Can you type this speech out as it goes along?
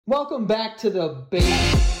Welcome back to the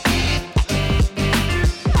basement.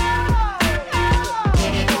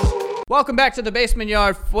 Welcome back to the basement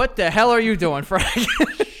yard. What the hell are you doing, Frank?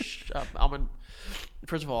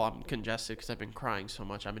 First of all, I'm congested because I've been crying so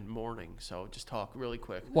much. I'm in mourning, so just talk really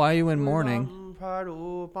quick. Why are you in mourning?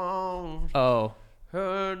 Oh.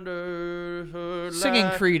 Singing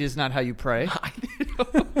Creed is not how you pray.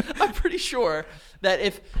 I'm pretty sure that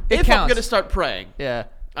if counts. I'm going to start praying, Yeah.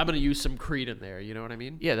 I'm going to use some Creed in there. You know what I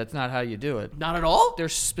mean? Yeah, that's not how you do it. Not at all?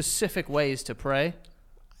 There's specific ways to pray.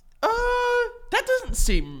 That doesn't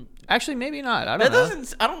seem... Actually, maybe not. I don't know.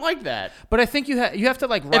 I don't like that. But I think you have to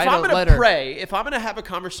like write if I'm a going letter. to pray, if I'm going to have a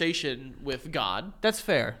conversation with God... That's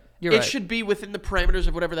fair. You're It right. should be within the parameters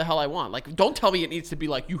of whatever the hell I want. Like, don't tell me it needs to be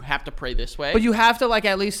like, you have to pray this way. But you have to like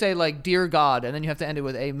at least say like, "Dear God," and then you have to end it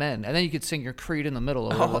with "Amen," and then you could sing your creed in the middle or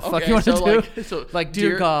whatever the fuck you want to do. Like,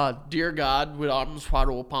 "Dear God, dear God, with arms wide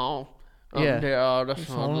open,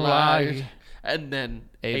 Yeah. and then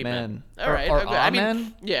Amen. All right. Or I mean,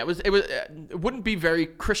 Amen? yeah, it wouldn't be very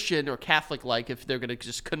Christian or Catholic like if they're gonna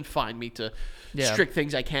just confine me to strict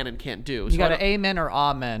things I can and can't do. You got to Amen or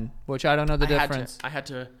Amen, which I don't know the difference.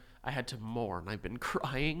 I had to mourn. I've been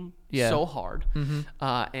crying Yeah. so hard,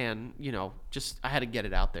 and just I had to get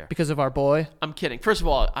it out there. Because of our boy. I'm kidding. First of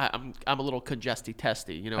all, I'm a little congesty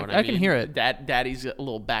testy. You know what I mean? I can hear it. Daddy's a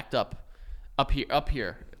little backed up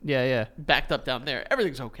here, Yeah. backed up down there.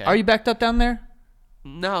 Everything's okay. Are you backed up down there?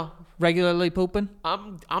 No, Regularly pooping?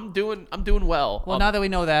 I'm doing well. Well, now that we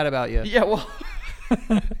know that about you. Yeah. Well,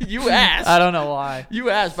 you asked. I don't know why.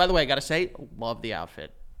 You asked. By the way, I gotta say, love the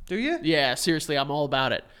outfit. Do you? Yeah, seriously, I'm all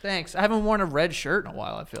about it. Thanks. I haven't worn a red shirt in a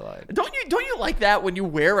while, I feel like. Don't you like that when you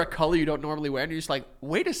wear a color you don't normally wear and you're just like,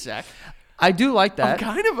 wait a sec. I do like that.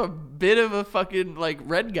 I'm kind of a bit of a fucking like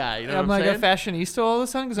red guy. You know I'm what I'm like saying? a fashionista all of a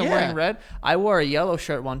sudden because I'm Yeah. wearing red. I wore a yellow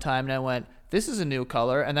shirt one time and I went, this is a new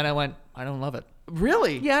color. And then I went, I don't love it.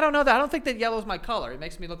 Really? Yeah, I don't know that. I don't think that yellow's my color. It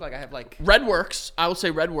makes me look like I have like... Red works. I will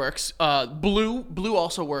say red works. Blue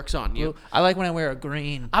also works on you. I like when I wear a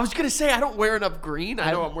green. I was going to say, I don't wear enough green.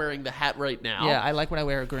 I know I'm wearing the hat right now. Yeah, I like when I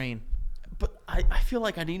wear a green. But I feel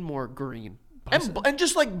like I need more green. And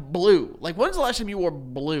just like blue. Like, when's the last time you wore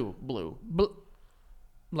blue?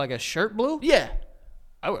 Like a shirt blue? Yeah.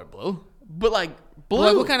 I wear blue. But like blue.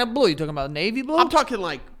 Like, what kind of blue? You talking about navy blue? I'm talking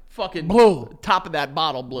like fucking blue. Top of that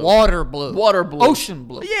bottle blue. Water blue. Water blue. Ocean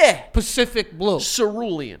blue. Yeah. Pacific blue.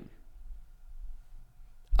 Cerulean.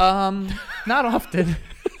 Not often.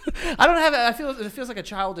 I don't have it. It feels like a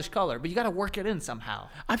childish color, but you got to work it in somehow.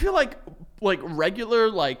 I feel like regular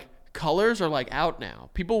like colors are like out now.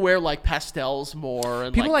 People wear like pastels more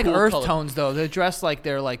and People like cool earth color. tones though. They dress like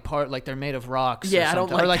they're like they're made of rocks. Yeah, or I don't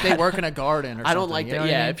something. like Or like that. they work in a garden or something. I don't like you know that. what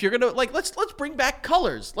I Yeah, mean? if you're gonna like, let's bring back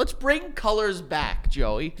colors. Let's bring colors back,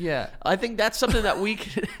 Joey. Yeah. I think that's something that we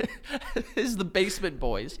can. Is the Basement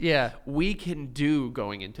Boys. Yeah. We can do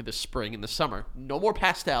going into the spring and the summer. No more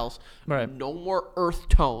pastels. Right. No more earth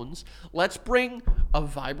tones. Let's bring a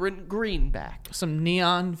vibrant green back. Some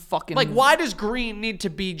neon fucking... Like, why does green need to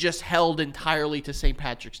be just held entirely to St.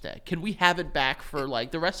 Patrick's Day? Can we have it back for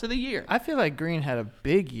like the rest of the year? I feel like green had a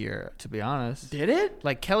big year, to be honest. Did it?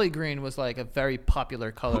 Like Kelly green was like a very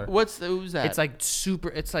popular color. Who's that? It's like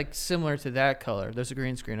it's like similar to that color. There's a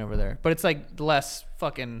green screen over there, but it's like less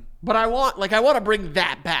fucking... But I want to bring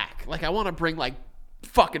that back. Like, I want to bring like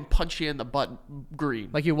fucking punch you in the butt green.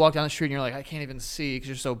 Like you walk down the street and you're like, I can't even see because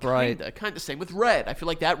you're so bright. Kind of same with red. I feel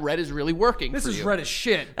like that red is really working. This for is you. red as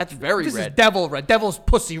shit. That's very This red. is devil red. Devil's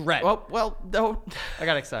pussy red. Well, no. I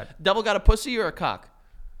got excited. Devil got a pussy or a cock?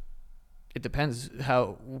 It depends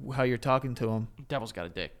how you're talking to him. Devil's got a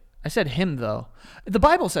dick. I said him though. The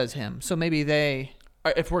Bible says him, so maybe they...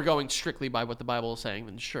 If we're going strictly by what the Bible is saying,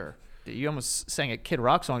 then sure. You almost sang a Kid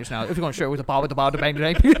Rock song just now. If you're going straight with the ball, the bang,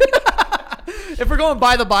 bang. If we're going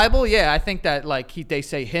by the Bible, yeah, I think that like they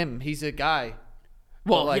say him. He's a guy.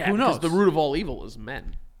 Well, like, yeah, who knows? because the root of all evil is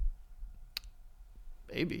men.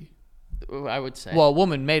 Maybe. I would say. Well, a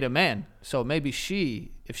woman made a man, so maybe if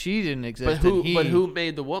she didn't exist, but who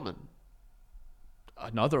made the woman?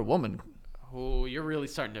 Another woman. Oh, you're really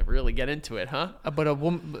starting to really get into it, huh? But a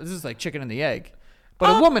woman. This is like chicken and the egg.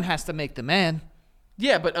 But a woman has to make the man.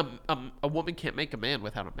 Yeah, but a woman can't make a man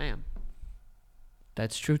without a man.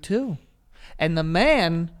 That's true too. And the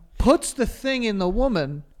man puts the thing in the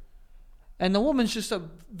woman, and the woman's just a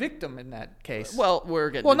victim in that case. Well, we're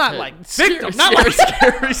getting not into like scary, victim, not like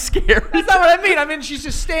scary. That's not what I mean. I mean, she's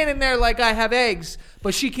just standing there like I have eggs,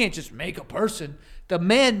 but she can't just make a person. The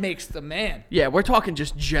man makes the man. Yeah, we're talking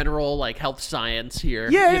just general like health science here.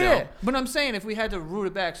 Yeah, you know? yeah. But I'm saying if we had to root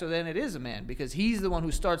it back, so then it is a man because he's the one who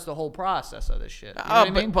starts the whole process of this shit. You know what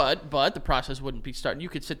I mean? But the process wouldn't be starting. You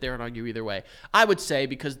could sit there and argue either way. I would say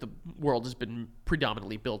because the world has been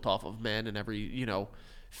predominantly built off of men, and every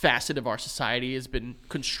facet of our society has been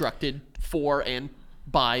constructed for and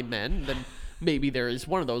by men, then maybe there is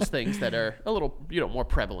one of those things that are a little more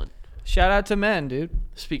prevalent. Shout out to men, dude.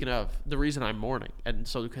 Speaking of, the reason I'm mourning, and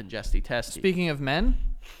so congesty testy. Speaking of men,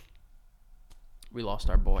 we lost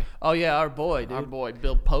our boy. oh yeah, our boy, dude. Our boy,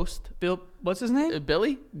 Bill Post. Bill, what's his name?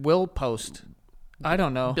 Billy? Will Post. I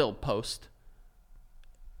don't know. Bill Post.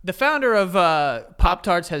 The founder of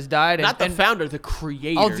Pop-Tarts has died. Not the founder, the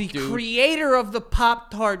creator. Oh, the creator of the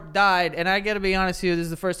Pop-Tart died. And I got to be honest here, this is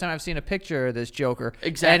the first time I've seen a picture of this Joker.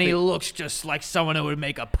 Exactly. And he looks just like someone who would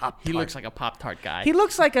make a Pop-Tart. He looks like a Pop-Tart guy. He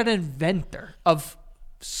looks like an inventor of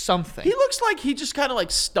something. He looks like he just kind of like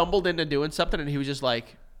stumbled into doing something and he was just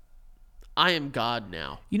like, I am God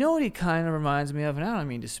now. You know what he kind of reminds me of? And I don't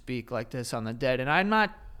mean to speak like this on the dead. And I'm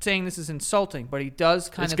not saying this is insulting, but he does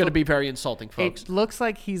kind of. It's going to be very insulting, folks. It looks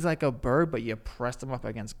like he's like a bird, but you pressed him up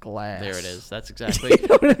against glass. There it is. That's exactly. You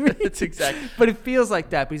know what I mean? That's exactly. But it feels like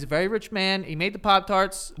that. But he's a very rich man. He made the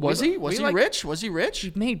Pop-Tarts. Was he? Was he rich? Was he rich?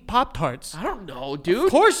 He made Pop-Tarts. I don't know, dude. Of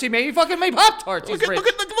course he made. He fucking made Pop-Tarts. Look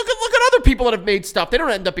at other people that have made stuff. They don't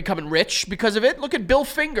end up becoming rich because of it. Look at Bill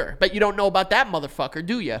Finger. Bet you don't know about that motherfucker,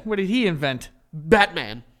 do you? What did he invent?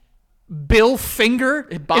 Batman. Bill Finger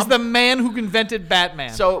is the man who invented Batman.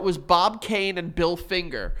 So it was Bob Kane and Bill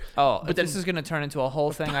Finger. Oh, but this is going to turn into a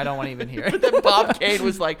whole thing I don't want to even hear. But then Bob Kane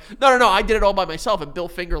was like, no, I did it all by myself. And Bill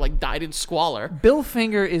Finger like died in squalor. Bill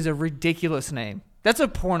Finger is a ridiculous name. That's a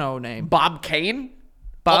porno name. Bob Kane?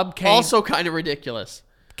 Bob Kane. Also kind of ridiculous.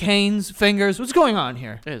 Canes, fingers. What's going on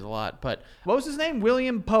here? There's a lot, but... What was his name?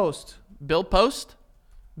 William Post. Bill Post?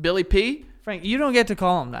 Billy P? Frank, you don't get to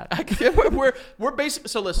call him that. We're basically...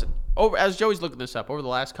 So listen, as Joey's looking this up, over the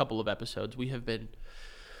last couple of episodes, we have been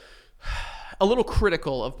a little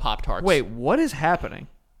critical of Pop-Tarts. Wait, what is happening?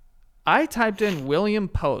 I typed in William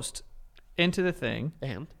Post into the thing.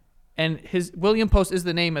 And his William Post is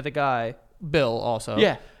the name of the guy. Bill also.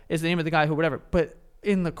 Yeah. Is the name of the guy who whatever. But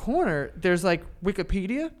in the corner, there's like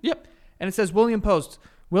Wikipedia. Yep. And it says William Post.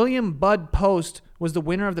 William Bud Post was the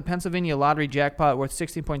winner of the Pennsylvania lottery jackpot worth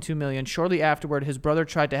 $16.2 million. Shortly afterward, his brother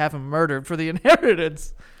tried to have him murdered for the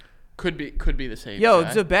inheritance. Could be the same Yo, guy.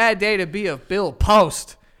 It's a bad day to be a Bill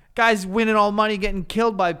Post. Guy's winning all money, getting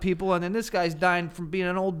killed by people, and then this guy's dying from being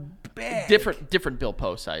an old bag. Different Bill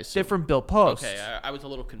Post, I assume. Different Bill Post. Okay, I was a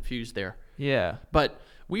little confused there. Yeah. But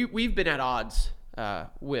we've been at odds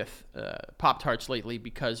with Pop-Tarts lately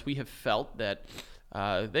because we have felt that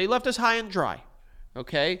they left us high and dry.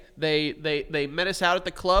 Okay? They met us out at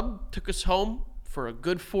the club, took us home for a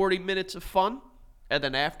good 40 minutes of fun, and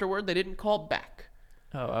then afterward they didn't call back.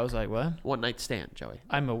 Oh, I was like, what? One night stand, Joey.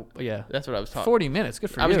 Yeah. That's what I was talking. 40 minutes, good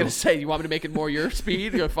for you. I was going to say, you want me to make it more your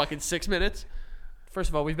speed? Go fucking 6 minutes? First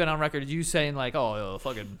of all, we've been on record you saying like, oh,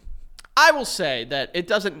 fucking... I will say that it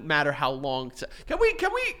doesn't matter how long. Can we?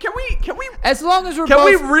 As long as we're can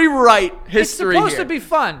both... we rewrite history? It's supposed here? to be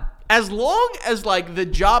fun. As long as like the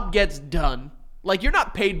job gets done, like you're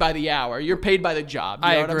not paid by the hour, you're paid by the job.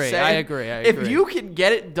 You know what I'm saying? I agree. If you can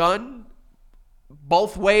get it done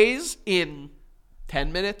both ways in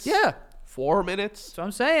 10 minutes, 4 minutes, that's what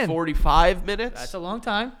I'm saying. 45 minutes, that's a long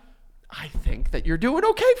time. I think that you're doing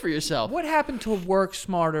okay for yourself. What happened to work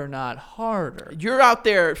smarter, not harder? You're out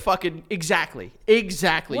there fucking exactly.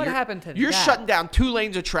 What happened to You're that? shutting down 2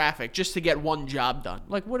 lanes of traffic just to get one job done.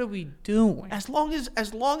 Like, what are we doing? As long as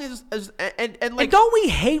and like. And don't we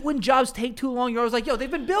hate when jobs take too long? You're always like, yo,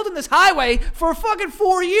 they've been building this highway for fucking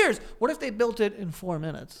 4 years. What if they built it in 4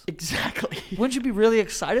 minutes? Exactly. Wouldn't you be really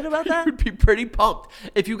excited about that? You'd be pretty pumped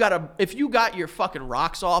if you got your fucking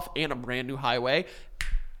rocks off and a brand new highway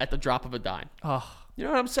at the drop of a dime. Oh, you know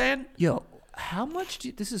what I'm saying? Yo, how much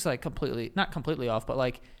do this is like not completely off, but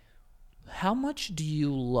like, how much do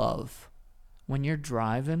you love when you're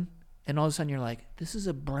driving and all of a sudden you're like, this is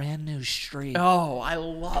a brand new street. Oh, I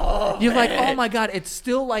love You're it. like, oh my God, it's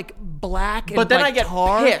still like black and but then like I get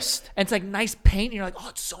tar, pissed. And it's like nice paint and you're like, oh,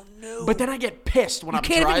 it's so new. But then I get pissed when I'm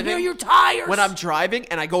driving. You can't even hear your tires. When I'm driving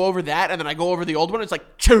and I go over that and then I go over the old one, it's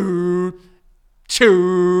like, choo.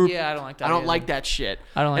 Yeah, I don't like that. I don't either. like that shit.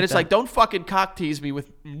 I don't like And it's that. like, don't fucking cock tease me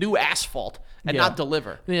with new asphalt and not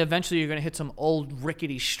deliver. I mean, eventually you're going to hit some old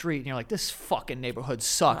rickety street and you're like, this fucking neighborhood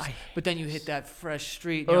sucks. But then you hit that fresh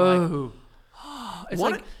street and you're like, oh, it's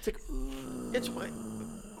like, It's what?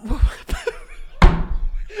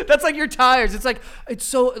 That's like your tires. It's like it's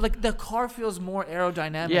so like the car feels more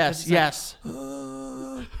aerodynamic. Yes, yes.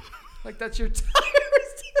 Like that's your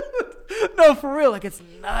tires, dude. No, for real. Like it's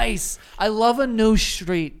nice. I love a new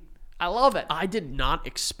street. I love it. I did not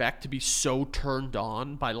expect to be so turned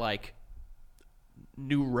on by like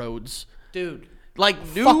new roads. Dude.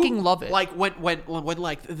 Like new, fucking love it. Like when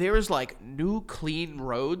like there is like new clean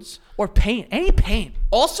roads Or paint. Any paint.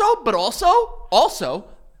 Also,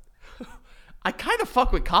 I kind of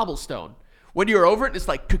fuck with cobblestone. When you're over it, it's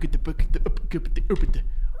like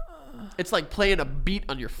it's like playing a beat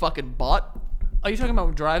on your fucking butt. Are you talking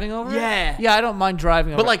about driving over Yeah. it? Yeah, I don't mind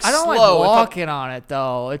driving over But, like, it. I don't slow. like walking on it,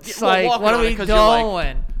 though. It's like, walking what on are it we 'cause you're like-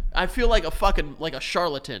 doing? I feel like a fucking like a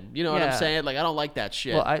charlatan. You know what I'm Yeah. saying? Like I don't like that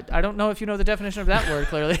shit. Well, I don't know if you know the definition of that word,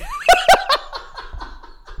 clearly.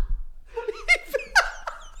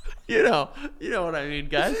 you know what I mean,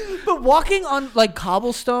 guys. But walking on, like,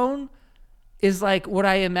 cobblestone is, like, what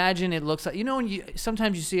I imagine it looks like. You know, when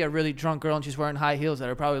sometimes you see a really drunk girl and she's wearing high heels that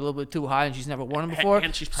are probably a little bit too high and she's never worn them before.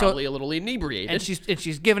 And she's probably a little inebriated. And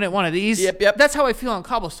she's giving it one of these. Yep. That's how I feel on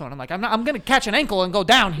cobblestone. I'm like, I'm gonna catch an ankle and go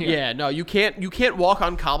down here. Yeah, no, you can't walk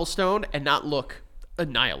on cobblestone and not look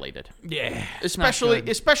annihilated. Yeah.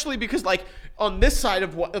 Especially because like on this side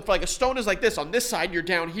of what if like a stone is like this, on this side you're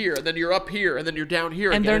down here, and then you're up here, and then you're down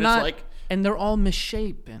here And again. they're and not. It's like And they're all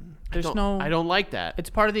misshapen. There's I don't like that. It's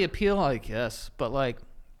part of the appeal, I guess. But like,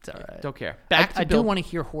 it's all right. Don't care. I do want to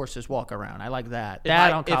hear horses walk around. I like that.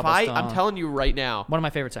 I'm telling you right now, one of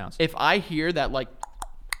my favorite sounds. if I hear that like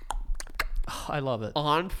I love it.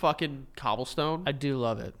 on fucking cobblestone, I do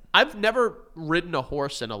love it. I've never ridden a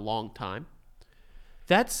horse in a long time.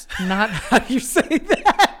 That's not how you say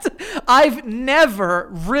that. I've never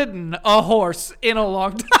ridden a horse in a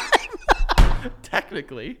long time.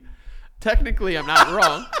 Technically, I'm not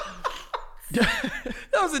wrong.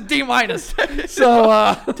 That was a D minus.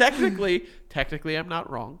 So Technically, I'm not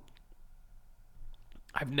wrong.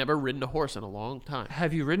 I've never ridden a horse in a long time.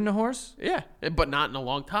 have you ridden a horse? Yeah, but not in a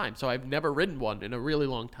long time. So I've never ridden one in a really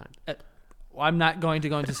long time. Well, I'm not going to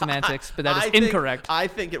go into semantics, but that is I think- incorrect. I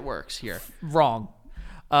think it works here. Wrong.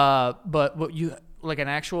 But what you like an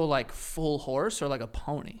actual like full horse or like a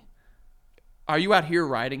pony? Are you out here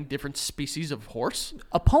riding different species of horse?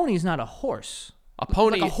 A pony's not a horse. A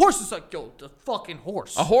pony, Like a horse is like, yo, the fucking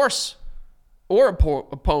horse. a horse, or a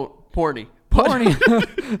pony. Pony.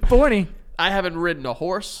 Pony. I haven't ridden a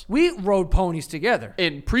horse We rode ponies together.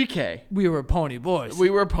 in pre-K. We were pony boys. We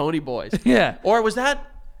were pony boys. Yeah. Or was that?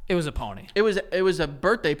 It was a pony. It was a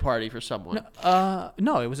birthday party for someone.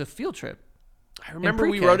 No, it was a field trip. I remember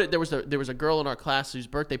we pre-K. rode it. There was a girl in our class whose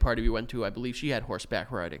birthday party we went to. I believe she had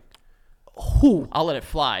horseback riding. Who? I'll let it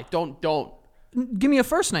fly. Don't. Give me a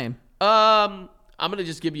first name. I'm gonna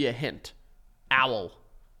just give you a hint. Owl.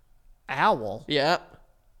 Owl. Yeah.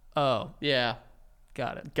 Oh, Yeah.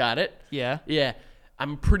 got it. Got it. Yeah. Yeah.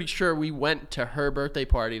 I'm pretty sure we went to her birthday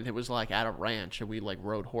party and it was like at a ranch and we like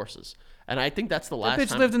rode horses. And I think that's the last That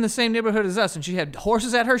bitch time. lived in the same neighborhood as us, and she had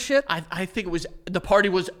horses at her shit. I think it was the party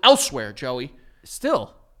was elsewhere, Joey.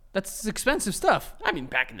 Still, that's expensive stuff. I mean,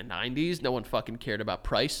 back in the 90s, no one fucking cared about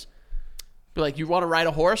price. Be like, you want to ride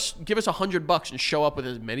a horse? Give us $100 and show up with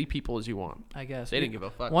as many people as you want. I guess They didn't give a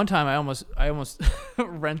fuck. One time, I almost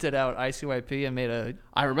rented out ICYP and made a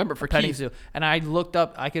I remember for petting Keith. zoo, and I looked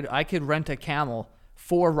up. I could rent a camel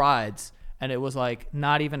 4 rides, and it was like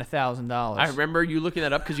not even $1,000. I remember you looking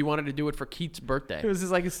that up because you wanted to do it for Keith's birthday. It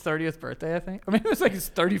was like his 30th birthday, I think. I mean, it was like his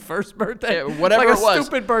 31st birthday. Yeah, whatever like it was. a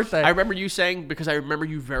stupid birthday. I remember you saying, because I remember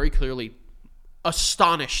you very clearly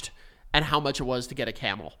astonished at how much it was to get a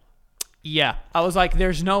camel. Yeah. I was like,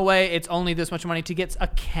 there's no way it's only this much money to get a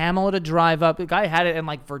camel to drive up. The guy had it in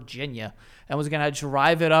like Virginia and was going to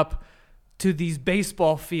drive it up to these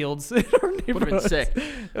baseball fields in our neighborhood. Would have been sick.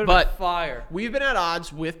 But But fire. we've been at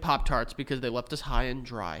odds with Pop-Tarts because they left us high and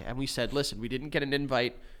dry. And we said, listen, we didn't get an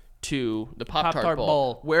invite to the Pop-Tart Pop-Tart Bowl.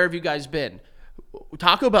 Bowl. Where have you guys been?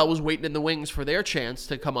 Taco Bell was waiting in the wings for their chance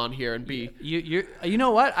to come on here and be... You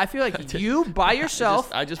know what? I feel like you by yourself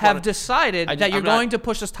I just have wanna- decided I just- that you're I'm not- going to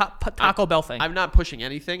push this Taco Bell thing. I'm not pushing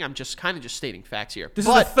anything. I'm just kind of just stating facts here. This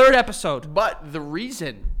is the 3rd episode. But the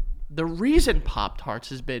reason Pop-Tarts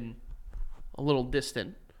has been a little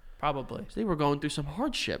distant Probably. is they were going through some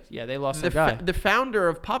hardship. Yeah, they lost The, the guy. the founder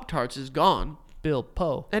of Pop-Tarts is gone. Bill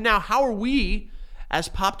Poe. And now how are we, as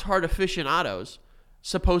Pop-Tart aficionados,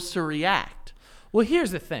 supposed to react? Well,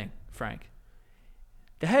 here's the thing, Frank.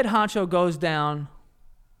 The head honcho goes down.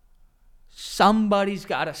 Somebody's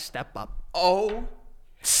got to step up. Oh.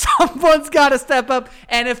 Someone's got to step up.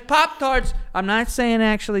 And if Pop-Tarts, I'm not saying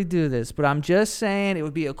actually do this, but I'm just saying it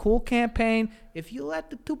would be a cool campaign. if you let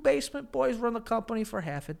the two basement boys run the company for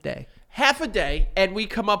half a day. Half a day, and we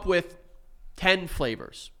come up with 10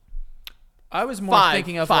 flavors. I was more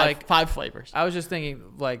thinking of five flavors. I was just thinking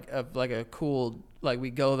of a cool, like we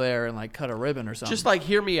go there and like cut a ribbon or something. Just like,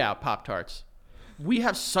 hear me out, Pop-Tarts. We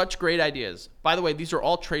have such great ideas. By the way, these are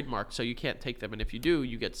all trademarked, so you can't take them. And if you do,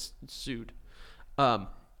 you get sued. No,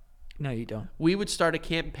 you don't. We would start a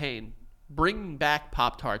campaign bringing back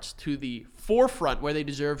Pop-Tarts to the forefront where they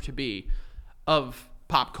deserve to be of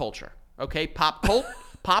pop culture. Okay? Pop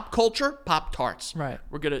culture, Pop-Tarts. Right.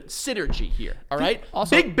 We're going to synergy here. All right?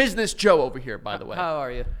 Also- Big Business Joe over here, by the way. How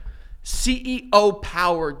are you? CEO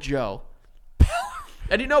Power Joe.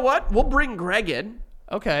 And you know what? We'll bring Greg in.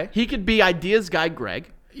 Okay. He could be ideas guy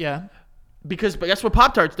Greg. Yeah. Because but guess what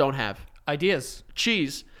Pop-Tarts don't have? Ideas.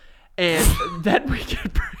 Cheese. And then we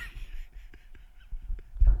can bring...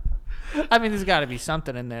 I mean, there's got to be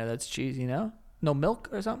something in there that's cheese, you know? No milk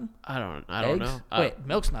or something? I don't Eggs? know. Wait,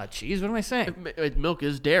 milk's not cheese. What am I saying? Milk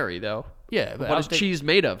is dairy, though. Yeah, but What is cheese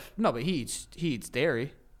made of? No, but he eats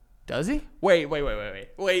dairy. Does he? Wait.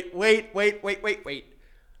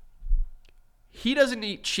 He doesn't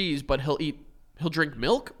eat cheese, but he'll drink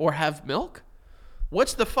milk or have milk?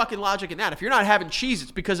 What's the fucking logic in that? If you're not having cheese,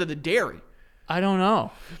 it's because of the dairy. I don't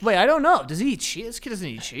know. Wait, I don't know. Does he eat cheese? This kid doesn't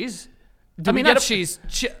eat cheese. Do we get not him- cheese.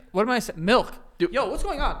 What am I saying? Milk. Yo, what's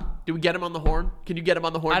going on? Do we get him on the horn? Can you get him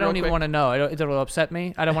on the horn? I don't real even quick? want to know. It'll upset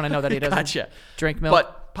me. I don't want to know that he doesn't Gotcha. drink milk.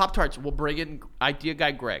 But Pop-Tarts will bring in idea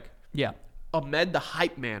guy Greg. Yeah, Ahmed the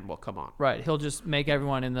hype man will come on. right. He'll just make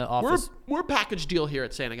everyone in the office. We're a package deal here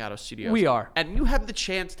at Santa Gato Studios. We are. And you have the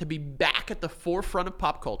chance to be back at the forefront of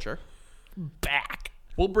pop culture. Back.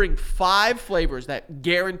 We'll bring 5 flavors that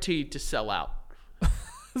guaranteed to sell out.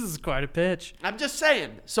 This is quite a pitch. I'm just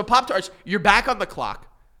saying. So Pop-Tarts, you're back on the clock.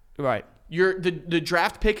 Right. The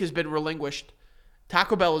draft pick has been relinquished.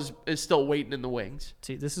 Taco Bell is still waiting in the wings.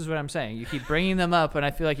 See, this is what I'm saying. You keep bringing them up, and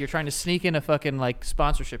I feel like you're trying to sneak in a fucking like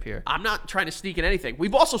sponsorship here. I'm not trying to sneak in anything.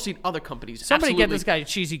 We've also seen other companies. Somebody get absolutely- this guy a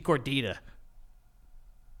cheesy gordita.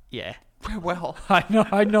 Yeah. Well, I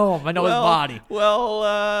know him. I know his body.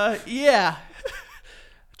 Well, yeah.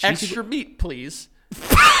 Cheesy- Extra meat, please.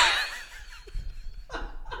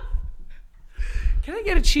 Can I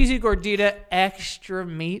get a cheesy gordita extra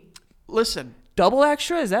meat? Listen, Double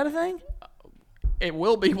extra? Is that a thing? it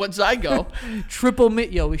will be once I go. Triple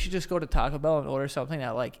meat. Yo, we should just go to Taco Bell and order something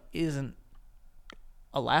that like isn't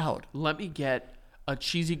allowed. Let me get a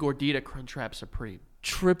cheesy gordita Crunchwrap Supreme.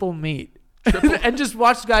 Triple meat. And just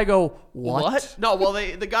watch the guy go, what? No, well,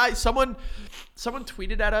 someone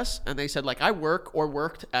tweeted at us and they said, like, I work or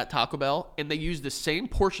worked at Taco Bell and they use the same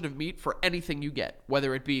portion of meat for anything you get,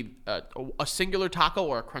 whether it be a singular taco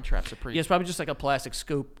or a Crunchwrap Supreme. Yeah, it's probably just like a plastic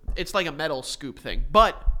scoop. It's like a metal scoop thing.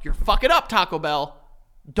 But you're fucking up, Taco Bell.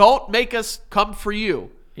 Don't make us come for you.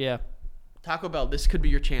 Yeah. Taco Bell, this could be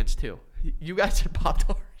your chance too. You guys are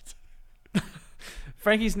Pop-Tarts.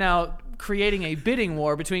 Frankie's now creating a bidding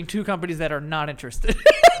war between two companies that are not interested.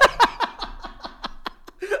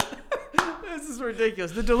 This is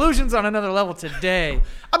ridiculous. The delusion's on another level today.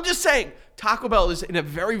 I'm just saying, Taco Bell is in a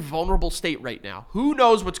very vulnerable state right now. Who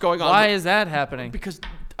knows what's going on? Why is that happening? Because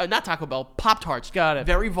not Taco Bell, Pop-Tarts. Got it.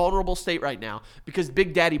 Very vulnerable state right now because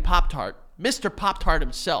Big Daddy Pop-Tart, Mr. Pop-Tart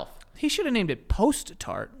himself. He should have named it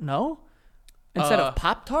Post-Tart, no? Instead of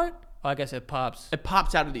Pop-Tart? Oh, I guess it pops. It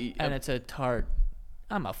pops out of the. And it's a tart.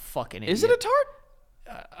 I'm a fucking idiot. Is it a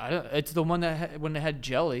tart? I don't. It's the one that when they had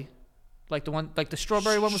jelly, like the one, like the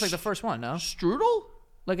strawberry one was like the first one. No, Strudel?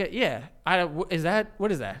 like yeah. Is that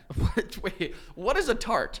what is that? Wait, what is a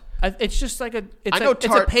tart? It's just like a. It's I know it's a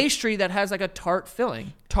tart- pastry that has like a tart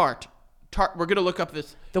filling. Tart. We're gonna look up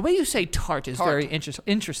this The way you say tart is Tart. very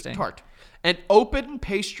interesting. tart. An open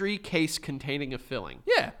pastry case containing a filling.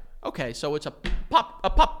 Yeah. Okay, so it's a pop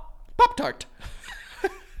tart.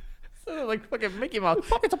 Like fucking Mickey Mouse.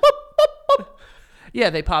 It's a pop, pop, pop. Yeah,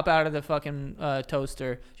 they pop out of the fucking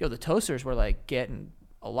toaster. Yo, the toasters were like getting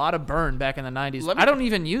a lot of burn back in the 90s. I don't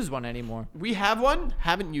even use one anymore. We have one.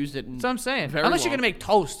 Haven't used it. That's what I'm saying. Very Unless you're long. gonna make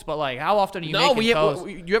toast, but like, how often are you No, making toast?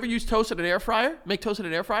 you ever use toast in an air fryer? Make toast in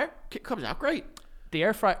an air fryer? It comes out great. The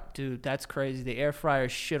air fryer, dude, that's crazy. The air fryer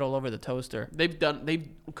shit all over the toaster. They've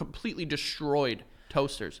completely destroyed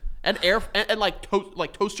toasters and like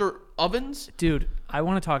toaster ovens. Dude, I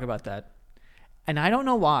want to talk about that. And I don't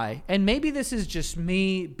know why. And maybe this is just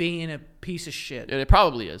me being a piece of shit. It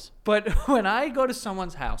probably is. But when I go to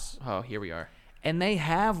someone's house Oh, here we are. and they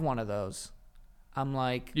have one of those, I'm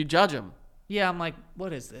like, You judge them. yeah, I'm like,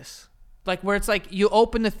 what is this? Like where it's like you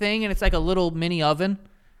open the thing and it's like a little mini oven.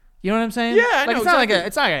 You know what I'm saying? Yeah, I like, know it's exactly. not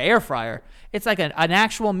like an air fryer. It's like an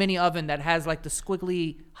actual mini oven that has like the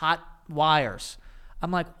squiggly hot wires.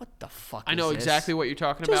 I'm like, what the fuck? I know is this? exactly what you're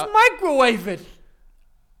talking Just about. microwave it.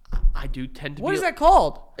 I do tend to What be. is that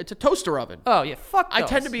called? It's a toaster oven. Oh yeah, fuck. I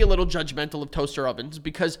tend to those. be a little judgmental of toaster ovens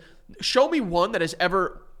because show me one that has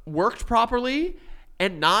ever worked properly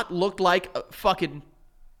and not looked like a fucking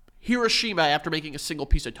Hiroshima after making a single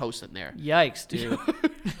piece of toast in there. Yikes, dude.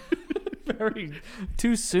 Very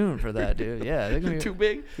too soon for that, dude. Yeah, they're gonna be- Too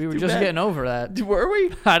big. We were Too just bad? getting over that. Were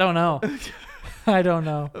we? I don't know. I don't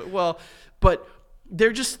know. Well, but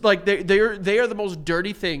they're just like they are the most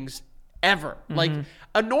dirty things ever. Like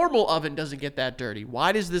a normal oven doesn't get that dirty.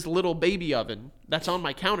 Why does this little baby oven that's on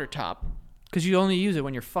my countertop? Because you only use it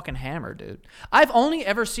when you're fucking hammered, dude. I've only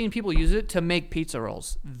ever seen people use it to make pizza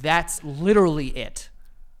rolls. That's literally it.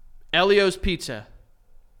 Elio's Pizza,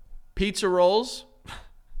 pizza rolls,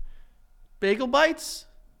 bagel bites.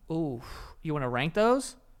 Ooh, you want to rank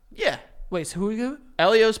those? Yeah, Wait, so who are you?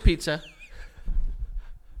 Elio's Pizza.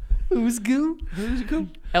 Who's goo? Who's cool?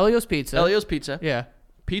 Elio's Pizza. Elio's Pizza. Yeah,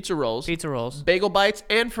 Pizza rolls. pizza rolls. Bagel bites,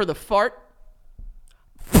 and for the fart,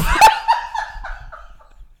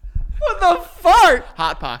 What the fart?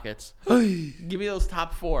 Hot Pockets. Give me those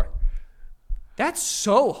top 4. That's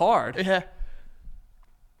so hard. Yeah.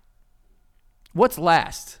 What's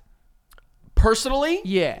last? Personally,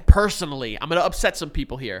 Yeah. I'm gonna upset some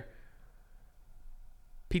people here.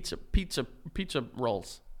 Pizza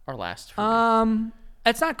rolls are last for me.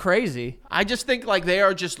 That's not crazy. I just think like they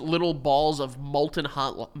are just little balls of molten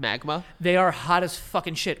hot magma. They are hot as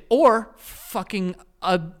fucking shit, or fucking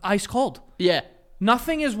ice cold. Yeah,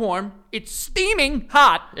 Nothing is warm. It's steaming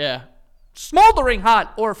hot, yeah. smoldering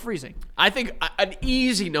hot, or freezing. I think an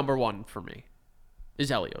easy number 1 for me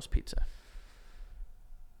is Elio's Pizza.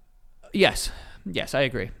 Yes, I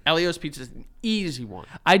agree. Elio's Pizza is an easy one.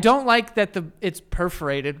 I don't like that it's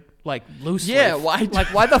perforated like loosely. Yeah, why-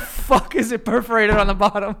 why the fuck is it perforated on the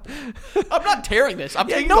bottom? I'm not tearing this. I'm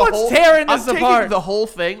taking no the one's whole, tearing this I'm apart. taking the whole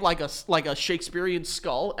thing like a Shakespearean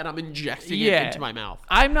skull, and I'm injecting it into my mouth.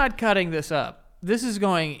 I'm not cutting this up. This is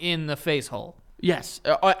going in the face hole. Yes,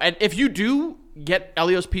 and if you do get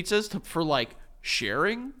Elio's Pizzas for like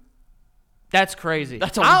sharing, That's crazy.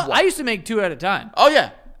 That's a I lot. used to make 2 at a time. oh yeah,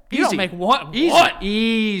 You easy. don't make one. Easy. What?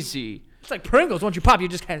 Easy. It's like Pringles. Once you pop, you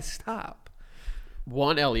just can't stop.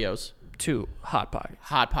 1 Elio's. 2 Hot Pockets.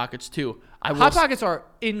 Hot Pockets 2. Hot Pockets are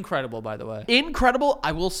incredible, by the way. Incredible,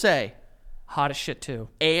 I will say. Hot as shit, too.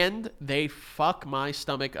 And they fuck my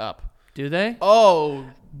stomach up. Do they? Oh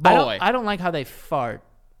boy. I don't like how they fart.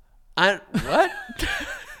 What?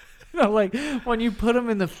 You know, like when you put them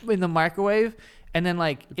in the microwave and then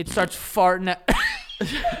like it starts farting out,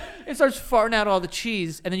 it starts farting out all the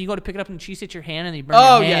cheese, and then you go to pick it up and the cheese hits your hand and you burn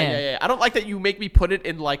Oh your yeah, hand. yeah. I don't like that you make me put it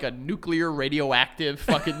in like a nuclear radioactive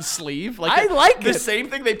fucking sleeve. Like I like the it. same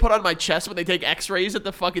thing they put on my chest when they take X-rays at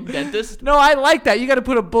the fucking dentist. No, I like that. You got to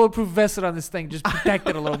put a bulletproof vest on this thing, just protect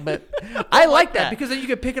it a little bit. I like that because then you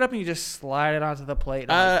can pick it up and you just slide it onto the plate.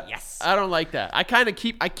 And I'm like, yes. I don't like that. I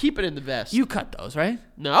keep it in the vest. You cut those, right?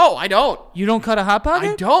 No, I don't. You don't cut a Hot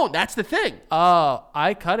Pocket? I don't. That's the thing. Oh,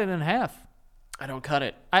 I cut it in half. I don't cut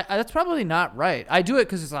it. That's probably not right. I do it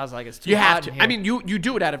because it sounds like it's too You have hot to. in here. I mean, you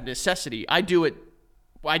do it out of necessity. I do it.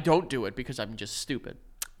 I don't do it because I'm just stupid.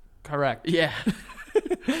 Correct. Yeah.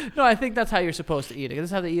 No, I think that's how you're supposed to eat it.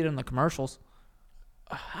 That's how they eat it in the commercials.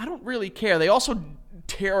 I don't really care. They also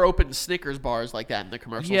tear open Snickers bars like that in the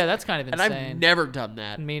commercials. Yeah, that's kind of and insane. I've never done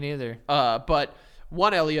that. Me neither. But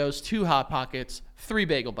 1 Elio's, 2 Hot Pockets, 3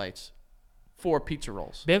 Bagel Bites, 4 pizza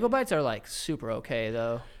rolls. Bagel bites are like super okay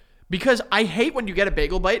though. Because I hate when you get a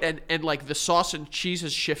bagel bite and like the sauce and cheese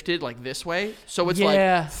has shifted like this way. So it's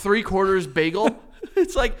Yeah. like 3/4 bagel.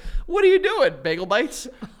 It's like, what are you doing, Bagel Bites?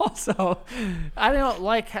 Also, I don't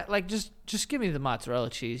like just give me the mozzarella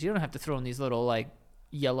cheese. You don't have to throw in these little like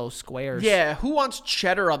yellow squares. Yeah, who wants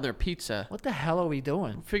cheddar on their pizza? What the hell are we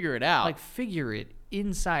doing? Figure it out. Like figure it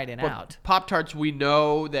inside and out. Pop-Tarts, we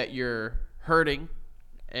know that you're hurting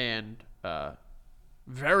and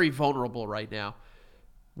very vulnerable right now.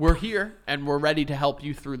 We're here, and we're ready to help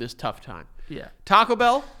you through this tough time. Yeah. Taco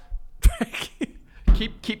Bell,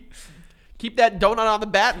 keep that donut on the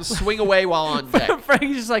bat and swing away while on deck.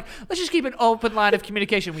 Frank's just like, let's just keep an open line of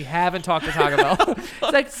communication. We haven't talked to Taco Bell. It's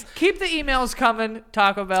like, keep the emails coming,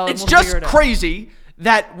 Taco Bell. And It's we'll just figure it out. crazy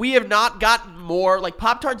that we have not gotten more. Like,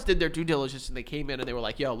 Pop-Tarts did their due diligence, and they came in and they were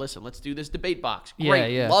like, yo, listen, let's do this debate box.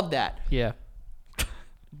 Great, Yeah. love that. Yeah.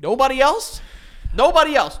 Nobody else?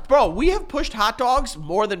 Nobody else. Bro, we have pushed hot dogs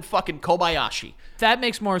more than fucking Kobayashi. That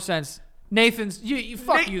makes more sense. Nathan's, you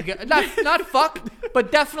fuck you guys. Not fuck,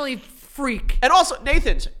 but definitely freak. And also,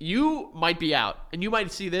 Nathan's, you might be out, and you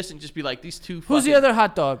might see this and just be like, these two fucking... Who's the other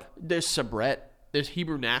hot dog? There's Sabret. There's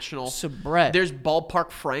Hebrew National. Sabret. There's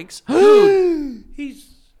Ballpark Franks. Dude, He's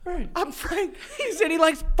Frank. I'm Frank. He said he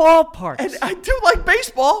likes ballparks. And I do like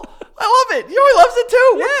baseball. I love it. Joey loves it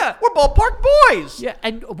too. Yeah. We're Ballpark boys. Yeah,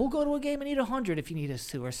 and we'll go to a game and eat 100 if you need us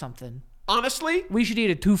to or something. Honestly, We should eat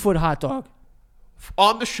a 2-foot hot dog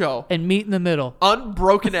on the show, and meet in the middle.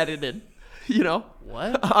 unbroken edited, you know?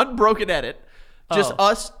 What? Unbroken edit. Just Oh.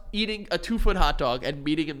 us eating a 2-foot hot dog and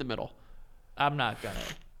meeting in the middle. I'm not going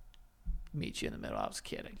to meet you in the middle. I was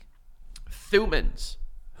kidding. Thumans.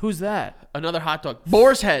 Who's that? Another hot dog.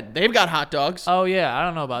 Boar's Head. They've got hot dogs. Oh, yeah. I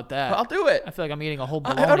don't know about that. I'll do it. I feel like I'm eating a whole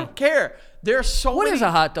I bologna. don't care. There's so What many. is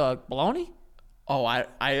a hot dog? Bologna? Oh,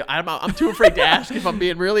 I'm too afraid to ask if I'm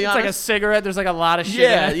being really It's like a honest. cigarette. There's like a lot of shit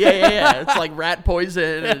Yeah, in it. yeah. It's like rat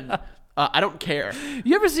poison, and I don't care.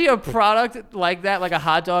 You ever see a product like that, like a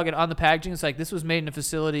hot dog, and on the packaging it's like, this was made in a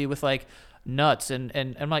facility with like nuts, and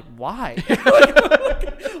I'm like, why?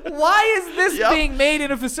 Why is this Yep. being made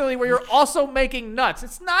in a facility where you're also making nuts?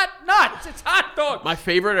 It's not nuts. It's hot dog. My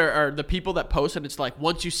favorite are the people that post, and it's like,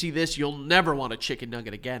 once you see this, you'll never want a chicken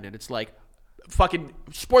nugget again. And it's like, fucking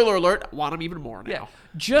spoiler alert, I want them even more now. Yeah.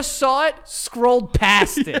 Just saw it, scrolled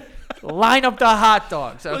past it. Line up the hot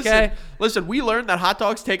dogs, okay? Listen, we learned that hot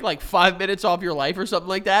dogs take like 5 minutes off your life or something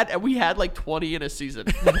like that, and we had like 20 in a season.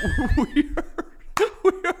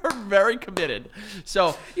 we are very committed.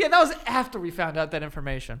 So, Yeah, that was after we found out that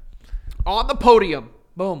information. on the podium,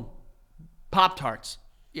 Boom. Pop-Tarts,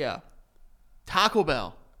 Yeah. Taco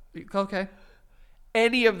Bell, Okay.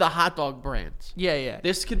 any of the hot dog brands. Yeah, yeah.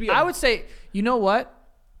 This could be I would say, you know what?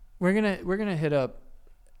 We're gonna hit up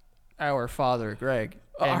our father, Greg.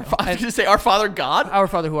 I was gonna say our Father God. Our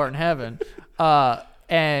Father who art in heaven.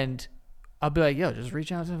 And I'll be like, yo, just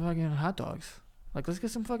reach out to fucking hot dogs. Like, let's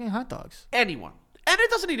get some fucking hot dogs. Anyone, and it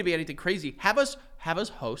doesn't need to be anything crazy. Have us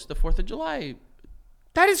host the 4th of July.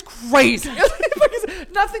 That is crazy.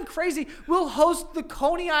 Nothing crazy. We'll host the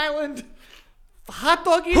Coney Island hot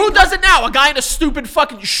dog eating. Who does it now? A guy in a stupid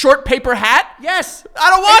fucking short paper hat? Yes. I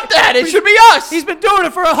don't want that. It should be us. He's been doing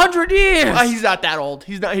it for 100 years. He's not that old.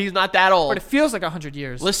 He's not that old. But it feels like 100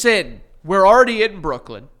 years. Listen, we're already in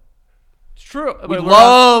Brooklyn. It's true. We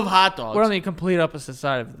love hot dogs. We're on the complete opposite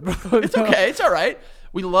side of it. It's okay. It's all right.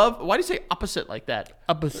 We love. Why do you say opposite like that?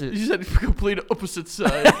 Opposite. You said complete opposite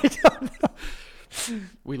side. I don't know.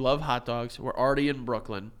 We love hot dogs. We're already in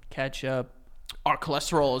Brooklyn. Ketchup. Our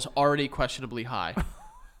cholesterol is already questionably high.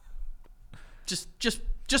 just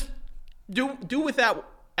do with that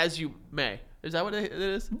as you may. Is that what it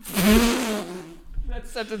is? That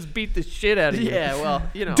sentence beat the shit out of you. Yeah. Well,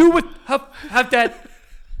 you know. Do with have that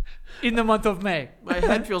in the month of May. My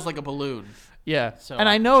head feels like a balloon. Yeah. So- And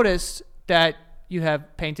I noticed that you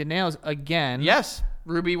have painted nails again. Yes.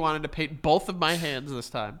 Ruby wanted to paint both of my hands this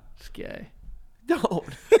time. It's gay. Don't.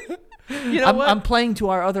 You know I'm, what? I'm playing to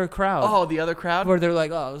our other crowd. Oh, the other crowd? Where they're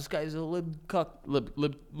like, oh, this guy's a lib cuck.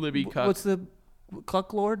 Libby cuck. What's the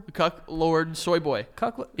cuck lord? Cuck Lord Soy Boy.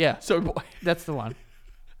 Yeah, Soy Boy. that's the one.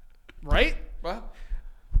 Right? Well,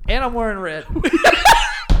 And I'm wearing red.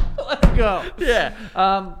 Let's go.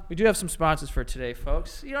 yeah. We do have some sponsors for today,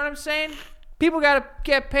 folks. You know what I'm saying? People got to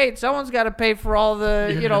get paid. Someone's got to pay for all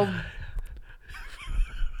the, you know.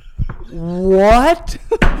 What?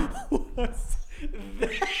 What's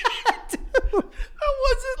that? That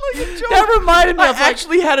wasn't like a joke. That reminded me I of like,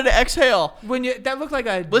 actually had an exhale. when you. That looked like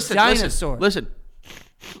a Listen, dinosaur. Listen.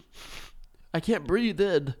 I can't breathe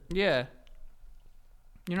in. Yeah.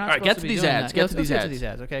 You're not All right, supposed get to to be these doing ads. that. Get Let's to these get to ads. these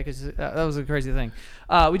ads, okay? Because that was a crazy thing.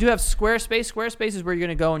 We do have Squarespace. Squarespace is where you're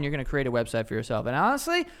going to go and you're going to create a website for yourself. And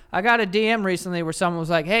honestly, I got a DM recently where someone was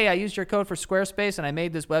like, hey, I used your code for Squarespace and I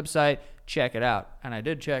made this website. Check it out. And I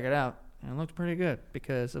did check it out. And it looked pretty good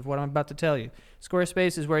because of what I'm about to tell you.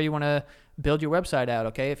 Squarespace is where you want to build your website out,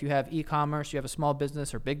 okay? If you have e-commerce, you have a small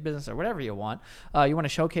business or big business or whatever you want to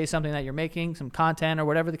showcase something that you're making, some content or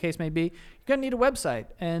whatever the case may be, you're going to need a website.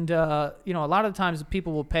 And, a lot of the times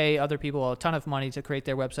people will pay other people a ton of money to create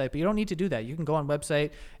their website, but you don't need to do that. You can go on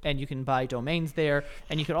website and you can buy domains there,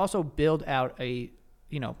 and you can also build out a,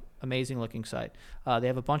 amazing looking site. They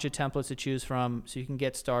have a bunch of templates to choose from so you can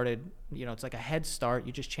get started. It's like a head start.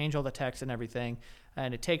 You just change all the text and everything,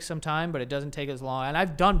 and it takes some time, but it doesn't take as long. And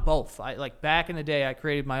I've done both. Back in the day, I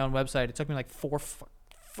created my own website. It took me like 4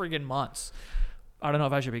 friggin' months. I don't know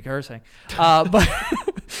if I should be cursing. But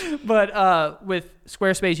with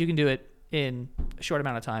Squarespace, you can do it in a short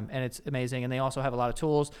amount of time, and it's amazing. And they also have a lot of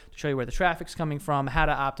tools to show you where the traffic's coming from, how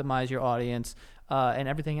to optimize your audience, and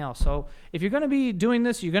everything else. So if you're going to be doing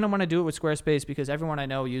this, you're going to want to do it with Squarespace because everyone I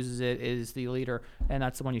know uses it, is the leader, and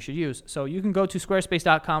that's the one you should use. So you can go to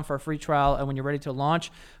squarespace.com for a free trial, and when you're ready to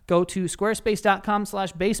launch, go to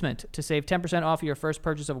squarespace.com/basement to save 10% off your first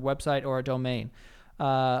purchase of a website or a domain.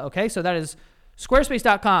 Okay, so that is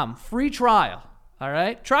squarespace.com, free trial. All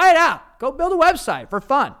right, try it out. Go build a website for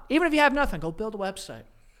fun. Even if you have nothing, go build a website.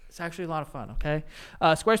 It's actually a lot of fun, okay?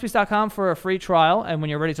 Squarespace.com for a free trial, and when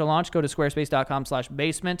you're ready to launch, go to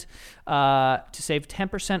squarespace.com/basement to save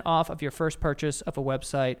 10% off of your first purchase of a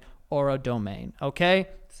website or a domain, okay?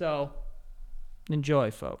 So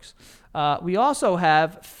enjoy, folks. We also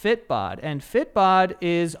have Fitbod, and Fitbod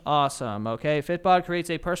is awesome, okay? Fitbod creates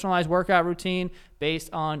a personalized workout routine based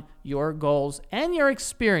on your goals and your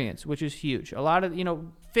experience, which is huge. A lot of,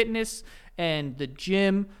 fitness and the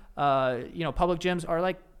gym, public gyms are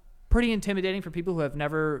like pretty intimidating for people who have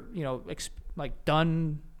never,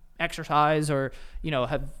 done exercise or,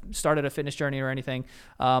 have started a fitness journey or anything.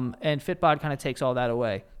 And Fitbod kind of takes all that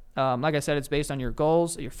away. Like I said, it's based on your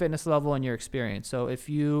goals, your fitness level, and your experience. So if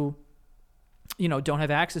you don't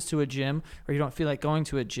have access to a gym, or you don't feel like going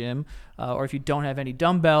to a gym, or if you don't have any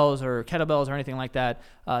dumbbells or kettlebells or anything like that,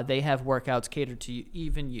 they have workouts catered to you,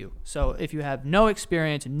 even you. So if you have no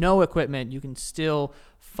experience, no equipment, you can still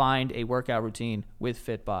find a workout routine with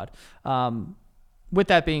Fitbod. With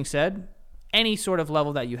that being said, any sort of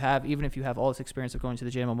level that you have, even if you have all this experience of going to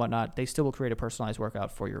the gym and whatnot, they still will create a personalized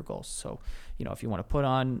workout for your goals. So, if you want to put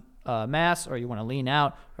on mass or you want to lean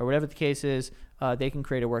out or whatever the case is, they can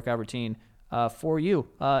create a workout routine for you.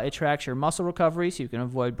 It tracks your muscle recovery so you can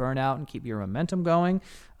avoid burnout and keep your momentum going.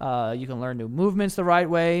 You can learn new movements the right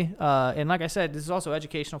way. And like I said, this is also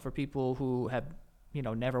educational for people who have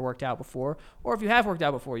never worked out before. Or if you have worked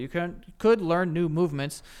out before, you could learn new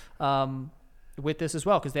movements with this as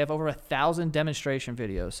well, because they have over 1,000 demonstration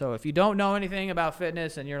videos. So if you don't know anything about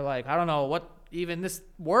fitness and you're like, I don't know what even this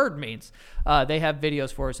word means, they have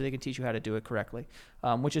videos for it so they can teach you how to do it correctly,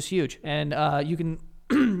 which is huge. And you can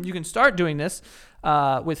you can start doing this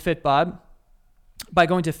with Fitbod by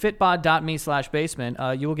going to fitbod.me/basement.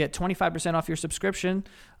 You will get 25% off your subscription,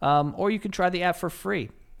 or you can try the app for free.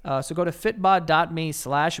 So go to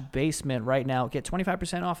fitbod.me/basement right now. Get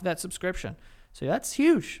 25% off of that subscription. So that's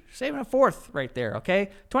huge. Saving a fourth right there, okay?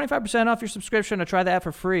 25% off your subscription to try the app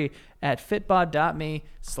for free at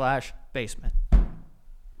fitbod.me/basement.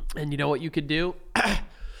 And you know what you could do?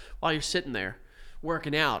 While you're sitting there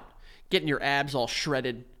working out, getting your abs all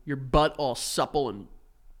shredded, your butt all supple and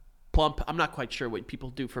plump. I'm not quite sure what people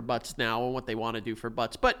do for butts now and what they want to do for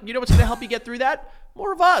butts. But you know what's going to help you get through that?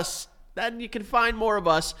 More of us. Then you can find more of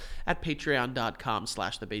us at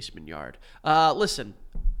patreon.com/thebasementyard. Listen,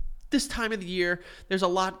 this time of the year, there's a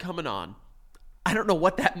lot coming on. I don't know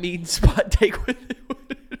what that means, but take with it.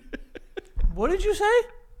 What did you say?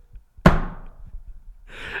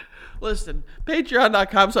 Listen,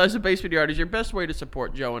 patreon.com/thebasementyard is your best way to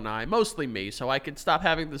support Joe and I, mostly me, so I can stop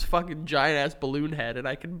having this fucking giant-ass balloon head and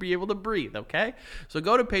I can be able to breathe, okay? So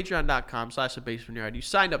go to patreon.com/thebasementyard. You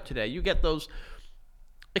sign up today. You get those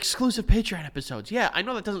exclusive Patreon episodes. Yeah, I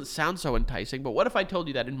know that doesn't sound so enticing, but what if I told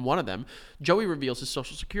you that in one of them, Joey reveals his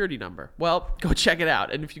social security number? Well, go check it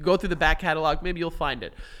out. And if you go through the back catalog, maybe you'll find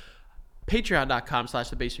it.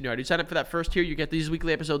 Patreon.com/thebasementyard. You sign up for that first tier, you get these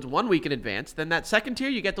weekly episodes 1 week in advance. Then that second tier,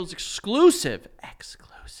 you get those exclusive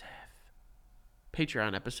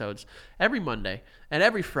Patreon episodes every Monday and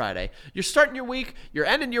every Friday. You're starting your week, you're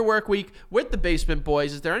ending your work week with the Basement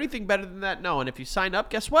Boys. Is there anything better than that? No. And if you sign up,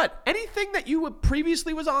 guess what? Anything that you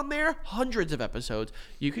previously was on there, hundreds of episodes,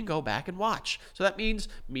 you can go back and watch. So that means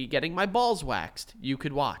me getting my balls waxed, you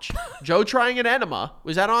could watch. Joe trying an enema,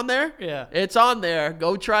 was that on there? Yeah. It's on there.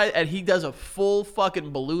 Go try it. And he does a full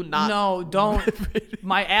fucking balloon knot. No, don't.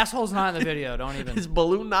 My asshole's not in the video. Don't even. His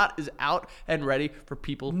balloon knot is out and ready for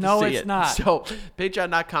people to see it. No, it's not. So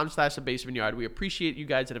patreon.com/thebasementyard. We appreciate you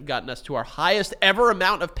guys that have gotten us to our highest ever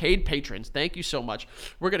amount of paid patrons. Thank you so much.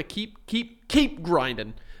 We're going to keep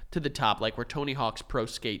grinding to the top like we're Tony Hawk's pro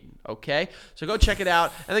skating, okay? So go check it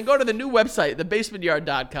out. And then go to the new website,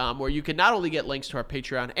 thebasementyard.com, where you can not only get links to our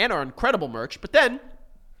Patreon and our incredible merch, but then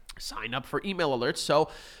sign up for email alerts. So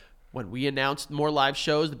when we announce more live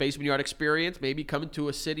shows, the Basement Yard Experience, maybe coming to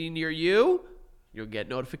a city near you, you'll get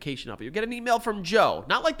notification of it. You'll get an email from Joe.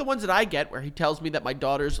 Not like the ones that I get where he tells me that my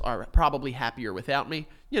daughters are probably happier without me.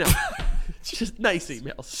 You know, it's just nice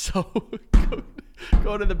emails. So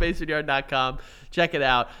go to thebasementyard.com, check it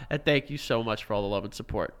out, and thank you so much for all the love and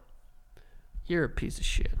support. You're a piece of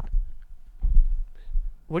shit.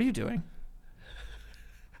 What are you doing?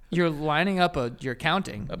 You're lining up you're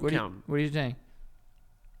counting. I'm counting. What are you doing?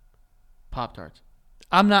 Pop-Tarts.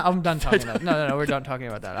 I'm done talking about. No. We're done talking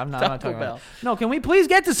about that. I'm not talking Bell. about that. No, can we please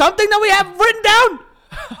get to something that we have written down?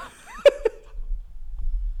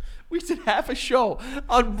 We did half a show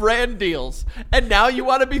on brand deals, and now you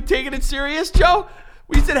want to be taking it serious, Joe?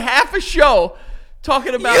 We did half a show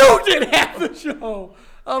talking about. You did half a show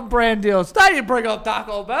of brand deals. I didn't bring up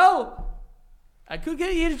Taco Bell. I could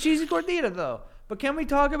get you a cheesy gordita though. But can we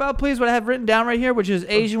talk about, please, what I have written down right here, which is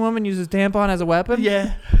Asian woman uses tampon as a weapon?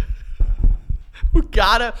 Yeah. We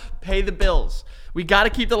gotta pay the bills. We gotta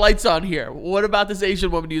keep the lights on here. What about this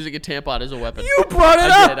Asian woman using a tampon as a weapon? You brought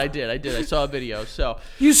it up. I did. I saw a video. So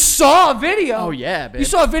You saw a video. Oh yeah, man. You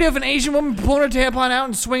saw a video of an Asian woman pulling her tampon out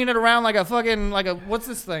and swinging it around like a what's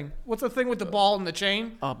this thing? What's the thing with the ball and the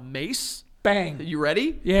chain? a mace? Bang. You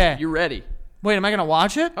ready? Yeah. You ready? Wait, am I gonna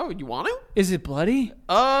watch it? Oh, you want to? Is it bloody?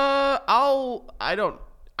 I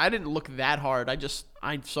didn't look that hard.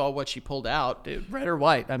 I saw what she pulled out. Dude, red or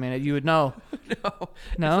white? I mean, you would know. No,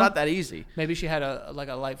 No? it's not that easy. Maybe she had a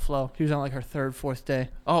light flow. She was on like her third, fourth day.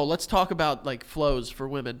 Oh, let's talk about like flows for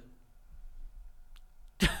women.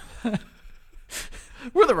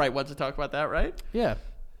 We're the right ones to talk about that, right? Yeah.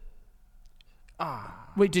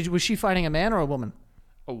 Wait, was she fighting a man or a woman?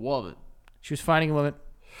 A woman. She was fighting a woman.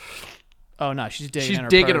 Oh no, she's digging. She's in her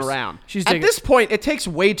digging purse. around. She's At digging. this point, it takes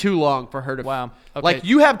way too long for her to. Wow. Okay. Like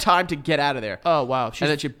you have time to get out of there. Oh wow. And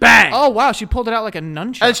then she bang. Oh wow, she pulled it out like a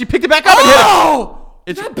nunchuck. And then she picked it back up and hit it. Oh!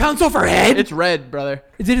 Did that bounce off her head? It's red, brother.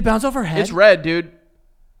 Did it bounce off her head? It's red, dude.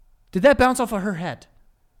 Did that bounce off of her head?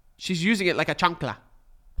 She's using it like a chancla.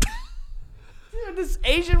 This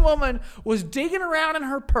Asian woman was digging around in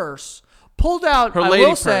her purse, pulled out. Her I lady will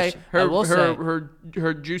purse. say. I will say.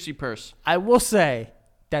 Her juicy purse. I will say.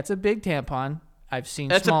 That's a big tampon. I've seen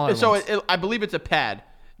That's smaller ones. I believe it's a pad.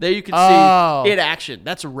 There you can Oh. see in action.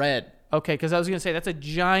 That's red. Okay, because I was gonna say that's a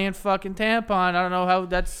giant fucking tampon. I don't know how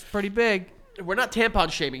that's pretty big. We're not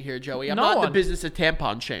tampon shaming here, Joey. I'm No not in the one. business of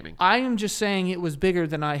tampon shaming. I am just saying it was bigger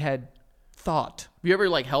than I had thought. Have you ever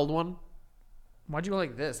like held one? Why'd you go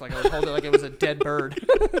like this? Like I would hold it like it was a dead bird.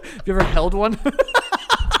 Have you ever held one?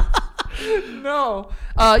 No.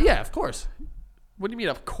 Yeah, of course. What do you mean?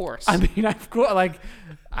 Of course. I mean, I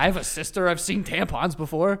have a sister. I've seen tampons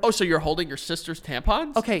before. Oh, so you're holding your sister's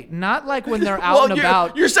tampons? Okay, not like when they're out and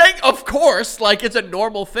about. You're saying of course, like it's a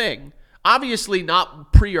normal thing. Obviously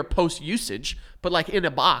not pre or post usage, but like in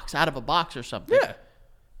a box, out of a box or something. Yeah.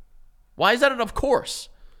 Why is that an of course?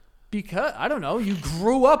 Because, I don't know, you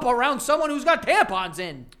grew up around someone who's got tampons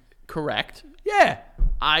in. Correct. Yeah.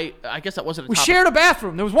 I guess that wasn't a We topic. shared a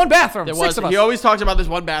bathroom. There was one bathroom. There Six was. of us. He always talks about this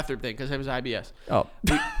one bathroom thing because it was IBS. Oh.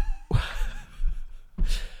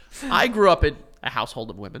 I grew up in a household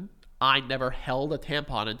of women. I never held a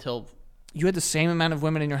tampon until You had the same amount of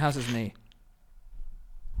women in your house as me.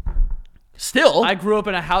 still. I grew up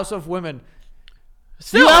in a house of women.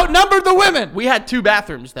 Still, You outnumbered the women. we had 2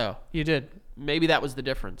 bathrooms though. You did. Maybe that was the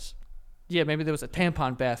difference. Yeah, maybe there was a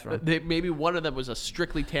tampon bathroom. Maybe one of them was a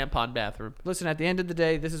strictly tampon bathroom. Listen, at the end of the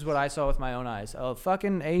day, this is what I saw with my own eyes. A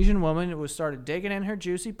fucking Asian woman was started digging in her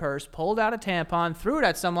juicy purse, pulled out a tampon, threw it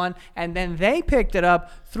at someone, and then they picked it up,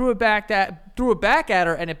 threw it back at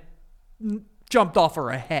her, and it jumped off her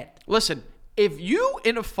head. Listen, if you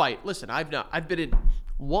in a fight, listen, I've been in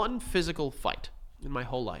one physical fight in my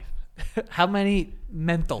whole life. How many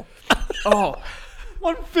mental? Oh,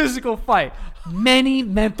 One physical fight. Many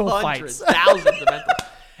mental hundreds, fights. thousands of mental.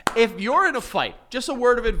 If you're in a fight, just a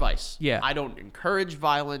word of advice. Yeah. I don't encourage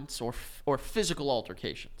violence or physical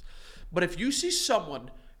altercations. But if you see someone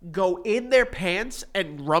go in their pants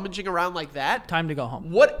and rummaging around like that, Time to go home.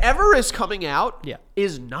 whatever is coming out Yeah.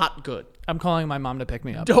 is not good. I'm calling my mom to pick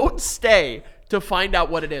me up. Don't stay to find out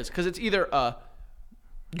what it is because it's either a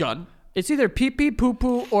gun It's either pee pee poo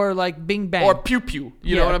poo or like bing bang. or pew pew.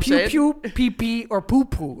 You know what I'm saying? Pew pew pee pee or poo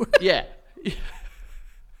poo. Yeah.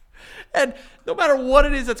 And no matter what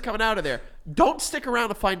it is that's coming out of there, don't stick around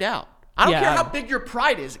to find out. I don't Yeah, care how I'm- big your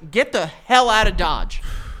pride is. Get the hell out of Dodge.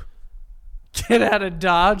 Get out of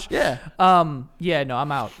Dodge. Yeah. Yeah, no,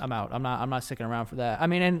 I'm out. I'm not sticking around for that. I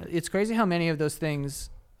mean, and it's crazy how many of those things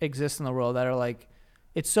exist in the world that are like,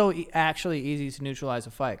 it's so actually easy to neutralize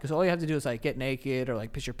a fight because all you have to do is like get naked or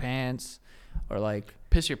like piss your pants or like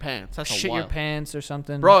Piss your pants. That's a shit your wild. pants or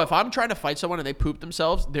something. Bro, if I'm trying to fight someone and they poop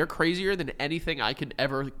themselves, they're crazier than anything I could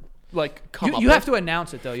ever like come up you with. have to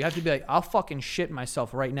announce it though. You have to be like, I'll fucking shit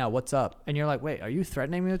myself right now. What's up? And you're like, wait, are you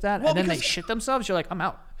threatening me with that? Well, and then they because- shit themselves. You're like, I'm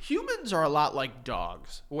out. Humans are a lot like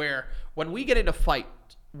dogs, where when we get into fight,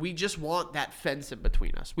 we just want that fence in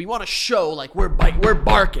between us. We want to show like we're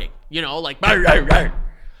barking, you know, like "Bark, bark, bark."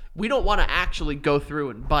 We don't want to actually go through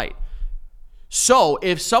and bite. So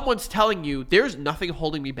if someone's telling you there's nothing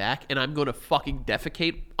holding me back and I'm going to fucking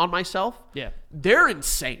defecate on myself, Yeah. they're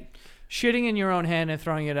insane. Shitting in your own hand and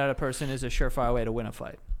throwing it at a person is a surefire way to win a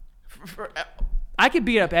fight. For- I could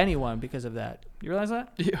beat up anyone because of that. You realize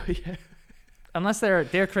that? yeah. Unless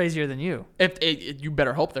they're crazier than you. You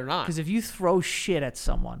better hope they're not. Because if you throw shit at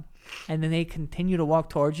someone and then they continue to walk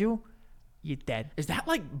towards you, you're dead. Is that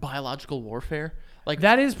like biological warfare? Like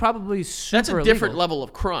That is probably super that's a different illegal. level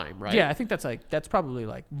of crime, right? Yeah, I think that's probably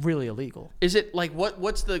like really illegal. Is it like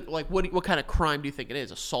what's the like what kind of crime do you think it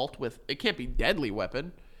is? Assault with it can't be deadly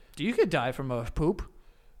weapon. You could die from a poop.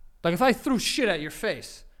 Like if I threw shit at your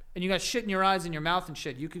face and you got shit in your eyes and your mouth and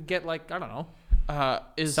shit, you could get like, I don't know.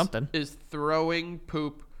 Is Something. Is throwing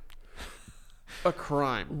poop a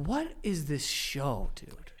crime? What is this show,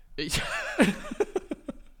 dude? Is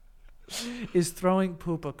Is throwing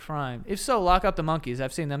poop a crime? If so, lock up the monkeys.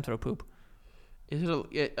 I've seen them throw poop.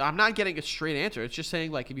 I'm not getting a straight answer. It's just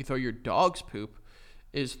saying like if you throw your dog's poop,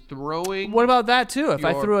 is throwing. What about that too? If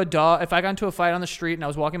I Your- threw a dog, if I got into a fight on the street and I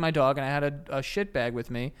was walking my dog and I had a shit bag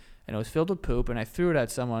with me and it was filled with poop and I threw it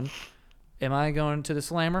at someone, am I going to the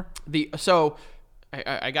slammer?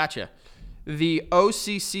 I gotcha. The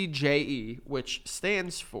OCCJE, which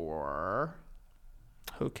stands for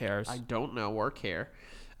Who cares? I don't know or care,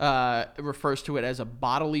 refers to it as a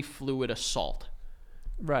bodily fluid assault.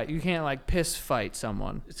 Right. You can't like piss fight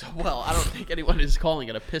someone. Well, I don't think anyone is calling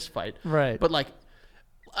it a piss fight. Right. But like,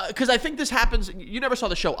 because I think this happens. You never saw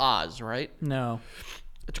the show Oz, right? No.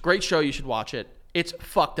 It's a great show. You should watch it. It's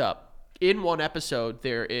fucked up. In one episode,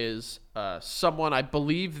 there is someone, I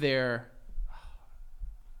believe they're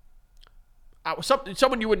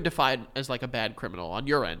someone you wouldn't define as like a bad criminal on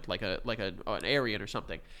your end, like an Aryan or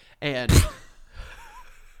something, and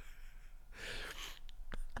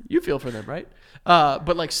you feel for them, right?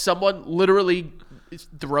 But like someone literally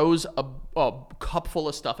throws a cup full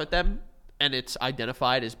of stuff at them, and it's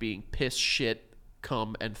identified as being piss, shit,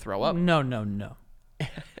 cum, and throw up. No.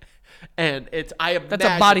 And it's That's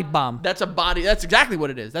a body bomb. That's exactly what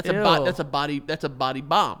it is. That's Ew. that's a body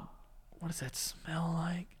bomb. What does that smell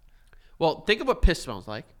like? Well, think of what piss smells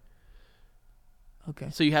like. Okay.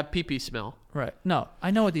 So you have pee-pee smell. Right. No,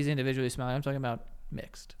 I know what these individually smell like. I'm talking about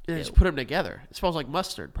mixed. And Ew. just put them together. It smells like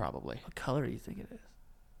mustard, probably. What color do you think it is?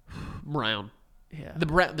 Brown. Yeah.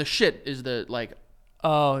 The shit is the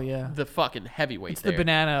Oh, yeah. the fucking heavyweight. It's the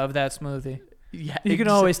banana of that smoothie. Yeah, You can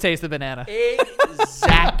always taste the banana.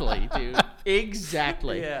 exactly, dude.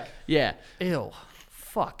 Exactly. Yeah. Yeah. Ew.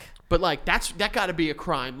 Fuck. But like that got to be a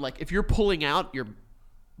crime. Like if you're pulling out your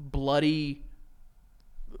bloody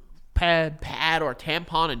pad or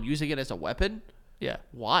tampon and using it as a weapon, Yeah.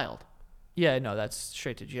 wild. Yeah, no, that's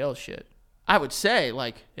straight to jail shit. I would say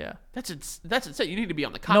like Yeah. that's insane. You need to be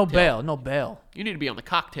on the cocktail. No bail. You need to be on the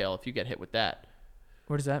cocktail if you get hit with that.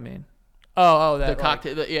 What does that mean? Oh, that The like,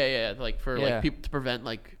 cocktail, yeah, like for Yeah. like people to prevent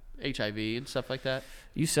like HIV and stuff like that.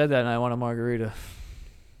 You said that and I want a margarita.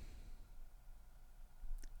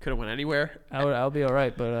 Could have went anywhere. I'll be all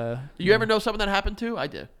right, but You ever know someone that happened to? I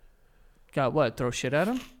did. got what? Throw shit at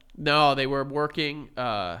him? No, they were working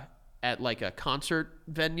at like a concert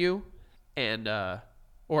venue and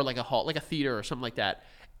or like a hall, like a theater or something like that.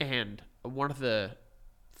 And one of the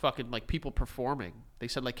fucking like people performing, they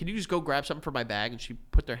said like, "Can you just go grab something from my bag?" And she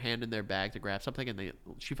put their hand in their bag to grab something, and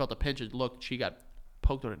she felt a pinch and looked. She got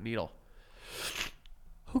poked with a needle.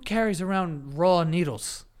 Who carries around raw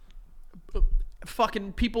needles?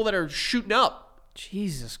 Fucking people that are shooting up.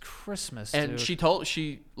 Jesus Christmas, And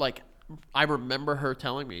dude. I remember her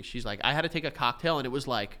telling me, she's like, I had to take a cocktail and it was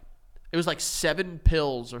like 7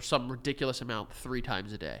 pills or some ridiculous amount 3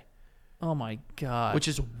 times a day, Oh my God. which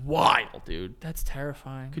is wild, dude. That's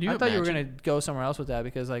terrifying. Could you I thought you were imagine? going to go somewhere else with that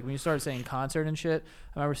because, like, when you started saying concert and shit,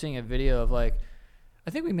 I remember seeing a video of, like, I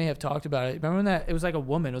think we may have talked about it. Remember when that? It was like a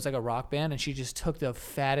woman. It was like a rock band, and she just took the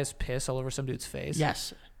fattest piss all over some dude's face.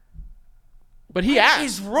 Yes. But he asked. What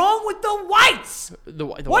is wrong with the whites? The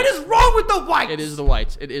What whites. is wrong with the whites? It is the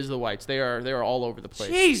whites. It is the whites. They are all over the place.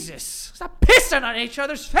 Jesus. Stop pissing on each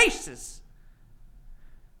other's faces.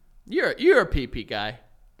 You're a PP guy.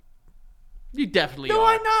 You definitely are. No,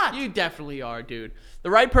 I'm not. You definitely are, dude. The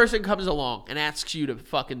right person comes along and asks you to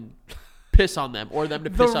fucking piss on them or them to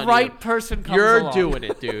piss on you. The right person comes You're along. doing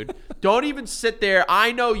it, dude. Don't even sit there.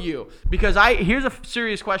 I know you. Because here's a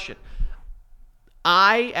serious question.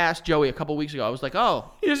 I asked Joey a couple weeks ago. I was like,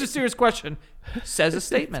 oh. Here's a serious question. Says a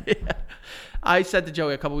statement. Yeah. I said to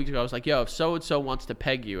Joey a couple weeks ago, I was like, yo, if so-and-so wants to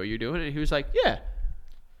peg you, are you doing it? And he was like, yeah.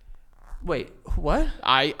 Wait, what?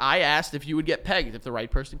 I asked if you would get pegged if the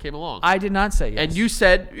right person came along. I did not say yes. And you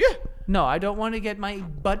said, yeah. No, I don't want to get my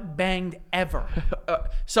butt banged ever.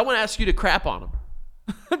 Someone asks you to crap on them.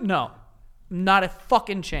 No, not a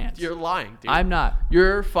fucking chance. You're lying, dude. I'm not.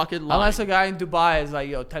 You're fucking lying. Unless a guy in Dubai is like,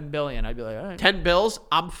 yo, 10 billion. I'd be like, all right. 10 bills,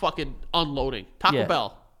 I'm fucking unloading. Taco Yeah.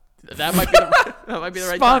 Bell. That might be the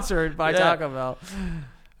right Sponsored time. by Yeah. Taco Bell.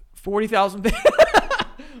 40,000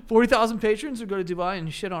 patrons who go to Dubai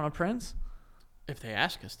and shit on a prince. If they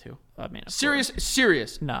ask us to. I mean, of Serious.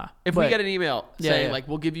 course. Nah. If But we get an email Yeah, saying yeah. like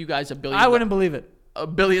we'll give you guys $1 billion, I wouldn't believe it.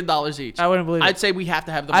 $1 billion each. I wouldn't believe it. I'd say we have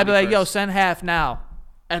to have the money I'd be like, first, yo, send half now.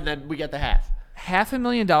 and then we get the half.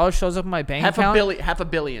 $500,000 shows up in my bank Half account. a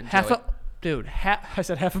billion. Half Joey. a dude. I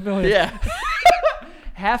said $500,000. Yeah.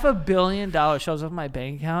 $500 million shows up in my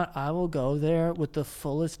bank account. I will go there with the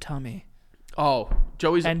fullest tummy Oh,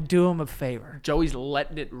 Joey's and do him a favor.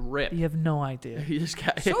 letting it rip. You have no idea. He just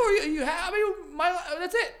got. So you have. I mean,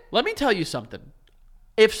 that's it. Let me tell you something.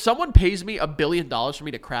 If someone pays me $1 billion for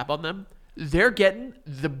me to crap on them, they're getting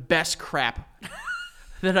the best crap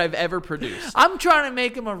that I've ever produced. I'm trying to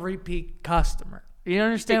make him a repeat customer. You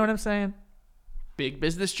understand what I'm saying? Big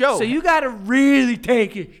Business Joe. So you got to really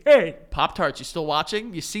take it. Hey, Pop-Tarts, you still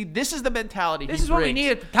watching? You see, this is the mentality this he is what we brings.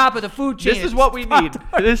 need at the top of the food chain. This is what we need.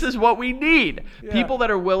 Pop-Tarts. This is what we need. Yeah. People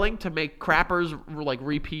that are willing to make crappers like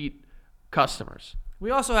repeat customers.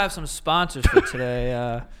 We also have some sponsors for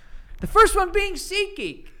today. The first one being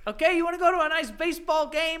SeatGeek. Okay, you want to go to a nice baseball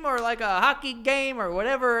game or like a hockey game or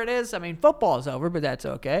whatever it is. I mean, football is over, but that's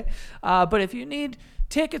okay. But if you need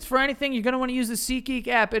tickets for anything, you're going to want to use the SeatGeek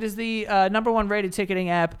app. It is the #1 rated ticketing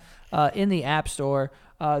app in the App Store.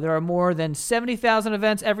 There are more than 70,000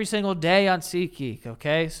 events every single day on SeatGeek,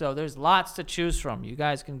 okay? So there's lots to choose from. You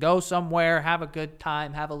guys can go somewhere, have a good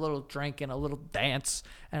time, have a little drink and a little dance,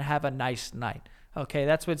 and have a nice night. Okay,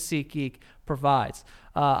 that's what SeatGeek provides.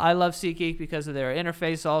 I love SeatGeek because of their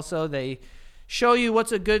interface also. They show you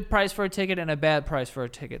what's a good price for a ticket and a bad price for a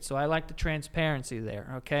ticket. So I like the transparency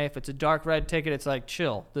there, okay? If it's a dark red ticket, it's like,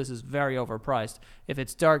 chill. This is very overpriced. If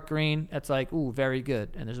it's dark green, it's like, ooh, very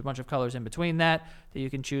good. And there's a bunch of colors in between that you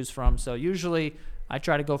can choose from. So usually I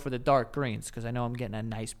try to go for the dark greens because I know I'm getting a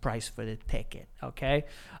nice price for the ticket, okay?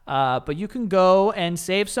 But you can go and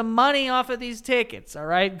save some money off of these tickets, all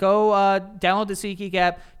right? Go download the SeatGeek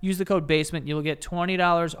app, use the code BASEMENT. You'll get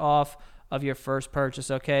 $20 off of your first purchase,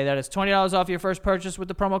 okay? That is $20 off your first purchase with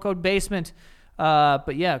the promo code BASEMENT.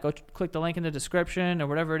 But yeah, go click the link in the description or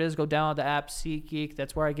whatever it is. Go download the app, SeatGeek.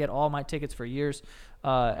 That's where I get all my tickets for years.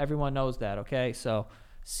 Everyone knows that, okay? So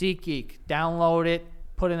SeatGeek, download it.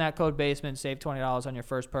 Put in that code BASEMENT, save $20 on your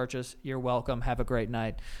first purchase. You're welcome. Have a great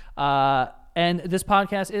night. And this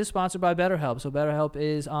podcast is sponsored by BetterHelp. So BetterHelp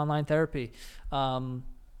is online therapy.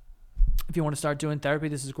 If you want to start doing therapy,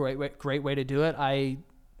 this is a great way to do it. I,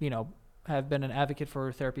 have been an advocate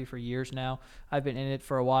for therapy for years now. I've been in it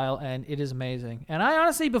for a while, and it is amazing. And I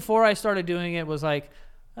honestly, before I started doing it, was like,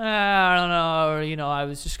 I don't know. I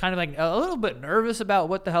was just kind of like a little bit nervous about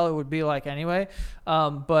what the hell it would be like anyway.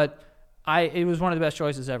 But it was one of the best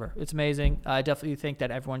choices ever. It's amazing. I definitely think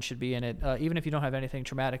that everyone should be in it. Even if you don't have anything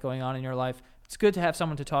traumatic going on in your life, it's good to have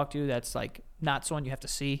someone to talk to that's like not someone you have to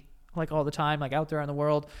see like all the time, like out there in the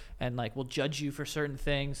world, and like will judge you for certain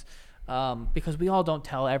things. Because we all don't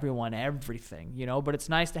tell everyone everything, but it's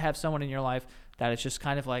nice to have someone in your life that is just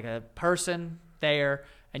kind of like a person there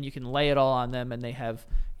and you can lay it all on them and they have,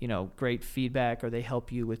 great feedback or they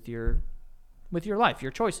help you with your life,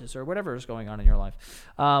 your choices or whatever is going on in your life.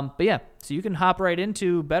 But yeah, so you can hop right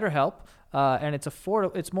into BetterHelp, and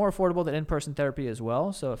it's more affordable than in-person therapy as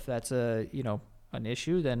well. So if that's an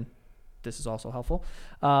issue, then this is also helpful.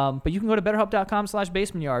 But you can go to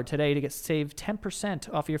betterhelp.com/basementyard today to save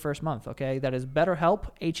 10% off your first month. Okay. That is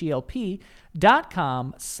BetterHelp,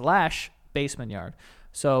 HELP.com/basementyard.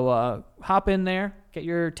 So, hop in there, get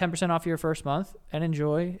your 10% off your first month and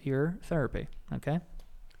enjoy your therapy. Okay.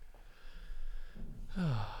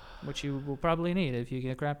 Which you will probably need if you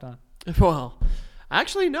get crapped on. Well,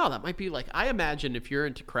 actually, no. That might be like, I imagine if you're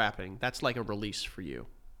into crapping, that's like a release for you.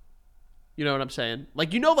 You know what I'm saying?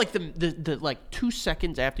 Like, like the like 2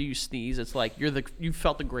 seconds after you sneeze, it's like you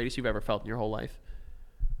felt the greatest you've ever felt in your whole life.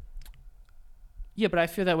 Yeah, but I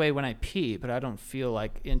feel that way when I pee, but I don't feel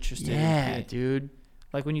like interested in pee. Dude.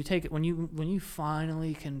 Like when you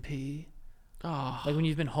finally can pee. Oh. Like when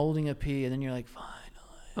you've been holding a pee and then you're like, finally.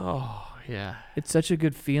 Oh, yeah. It's such a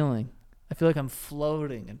good feeling. I feel like I'm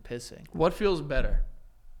floating and pissing. What feels better?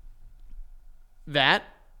 That?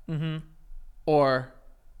 Mm-hmm. Or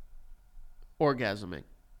orgasming?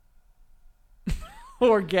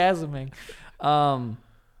 Orgasming.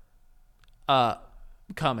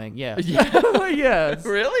 Coming, yeah. Yeah. Yeah.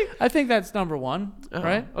 Really? I think that's number one,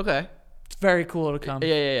 right? Okay. It's very cool to come.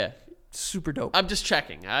 Yeah. Super dope. I'm just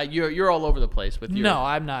checking. You're all over the place with your. No,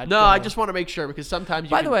 I'm not. No, I just want to make sure because sometimes.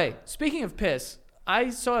 By the way, speaking of piss, I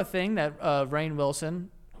saw a thing that Rainn Wilson,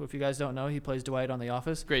 who if you guys don't know, he plays Dwight on The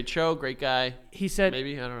Office. great show, great guy. He said,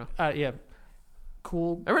 Maybe I don't know. yeah,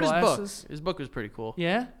 cool. I read glasses. his book. His book was pretty cool.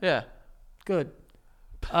 Yeah, Yeah. good.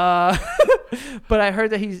 But I heard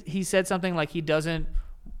that he said something like he doesn't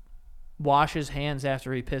wash his hands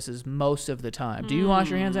after he pisses most of the time. Do you wash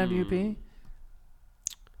your hands after you pee?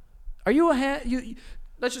 Are you a hand?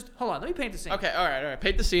 Let's just hold on. Let me paint the scene. Okay. All right.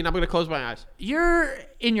 Paint the scene. I'm gonna close my eyes. You're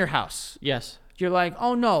in your house. Yes. You're like,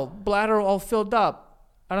 oh no, bladder all filled up.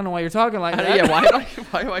 I don't know why you're talking like that. Yeah.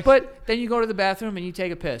 Why do I? But then you go to the bathroom and you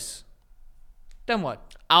take a piss. Then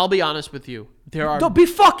what? I'll be honest with you. There are. Don't be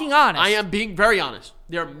fucking honest. I am being very honest.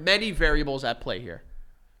 There are many variables at play here.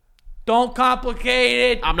 Don't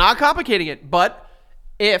complicate it. I'm not complicating it, but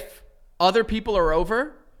if other people are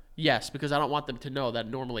over, yes, because I don't want them to know that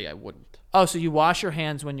normally I wouldn't. Oh, so you wash your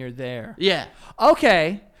hands when you're there. Yeah.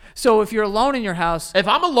 Okay. So if you're alone in your house, If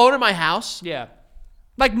I'm alone in my house, yeah.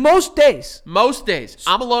 Like most days, most days,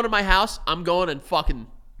 I'm alone in my house, I'm going and fucking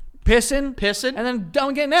pissing, pissing. and then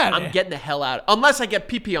don't get out of I'm there. getting the hell out. Unless I get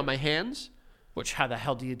pee-pee on my hands. Which, how the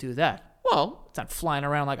hell do you do that? Well, It's not flying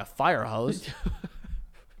around like a fire hose.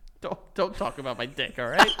 don't talk about my dick, all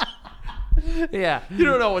right? Yeah. You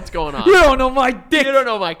don't know what's going on. You don't know my dick. You don't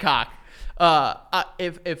know my cock.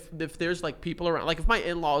 If there's like people around, like if my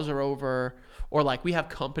in-laws are over or like we have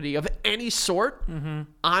company of any sort,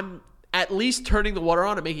 I'm at least turning the water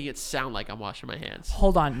on and making it sound like I'm washing my hands.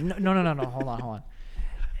 Hold on. No. Hold on.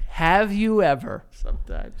 Have you ever?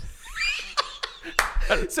 Sometimes.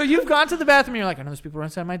 So you've gone to the bathroom and you're like, I know there's people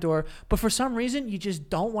inside my door, but for some reason you just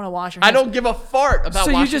don't want to wash your I hands. don't give a fart about So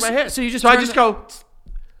you washing just- my hands. so you just I turn just the- go,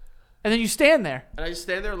 And then you stand there. and I just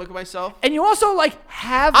stand there and look at myself. And you also like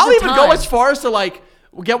have I'll the even time. go as far as to like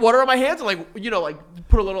get water on my hands and like, like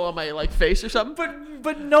put a little on my like face or something.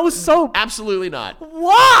 but no soap. Absolutely not.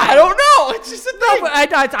 Why? I don't know. It's just a No, thing.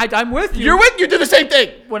 but I'm with you. You do the same thing.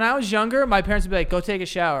 When I was younger, my parents would be like, go take a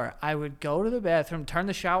shower. I would go to the bathroom, turn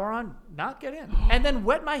the shower on, not get in, and then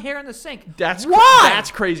wet my hair in the sink. Why? That's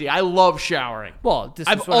crazy. I love showering. Well, this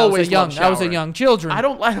I've is when always I loved was a showering. young children. I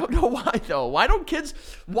don't know why though. Why don't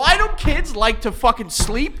kids like to fucking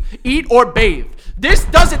sleep, eat, or bathe? This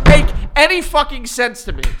doesn't make any fucking sense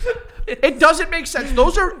to me. It doesn't make sense.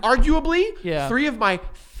 Those are arguably Yeah. 3 of my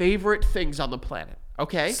favorite things on the planet.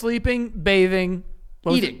 Okay? Sleeping, bathing,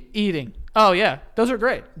 what was Eating. it? Eating. Oh yeah, those are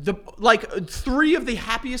great. 3 of the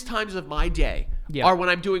happiest times of my day Yeah. are when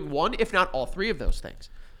I'm doing one, if not all 3 of those things.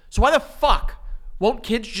 So why the fuck won't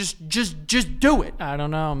kids just do it? I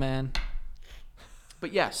don't know, man.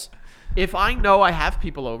 But yes, if I know I have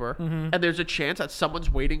people over Mm-hmm. and there's a chance that someone's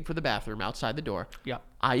waiting for the bathroom outside the door, Yeah.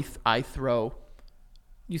 I throw.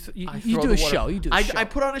 You I do throw a the water. show. You do a show. I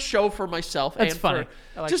put on a show for myself. That's and funny. For,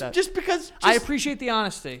 I like just that. just because I appreciate the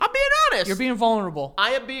honesty. I'm being honest. You're being vulnerable,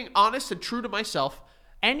 I am being honest and true to myself.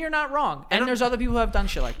 and you're not wrong. And I'm- there's other people who have done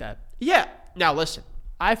shit like that. Yeah. Now listen.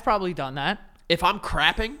 I've probably done that. If I'm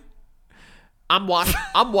crapping, I'm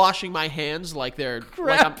washing my hands like they're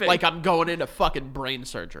Crapping. like I'm going into fucking brain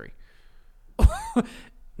surgery.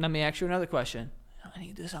 Let me ask you another question. I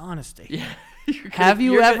need this honesty. Yeah.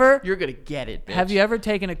 You're gonna get it, bitch. Have you ever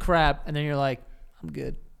taken a crap and then you're like, I'm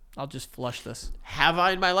good. I'll just flush this. Have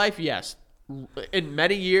I in my life? Yes. In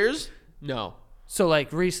many years? No. So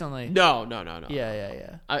like recently. No.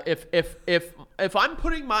 Yeah. If I'm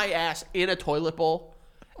putting my ass in a toilet bowl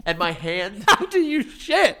and my hand, How do you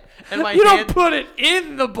shit? And my you hand- don't put it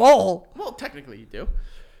in the bowl. well, technically you do.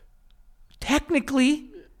 Technically,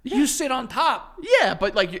 you sit on top. Yeah,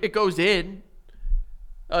 but like it goes in.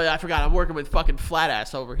 Oh yeah, I forgot. I'm working with fucking flat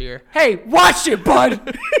ass over here. Hey, watch it,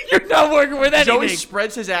 bud. You're not working with anything. Joey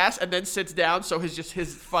spreads his ass and then sits down, so his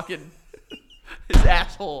fucking his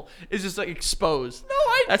asshole is just like exposed. No,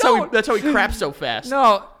 I that's don't. That's how he craps so fast.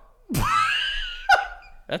 No.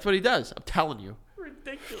 That's what he does. I'm telling you.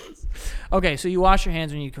 Ridiculous. Okay, so you wash your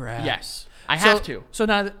hands when you crap. Yes, I have to. So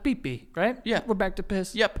now beep beep, right? Yeah. We're back to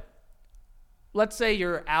piss. Yep. Let's say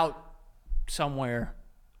you're out somewhere.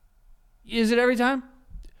 Is it every time?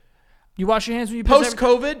 You wash your hands when you piss Post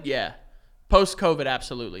COVID, yeah. Post COVID,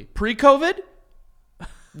 absolutely. Pre COVID,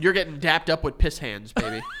 you're getting dapped up with piss hands,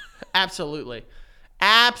 baby. Absolutely.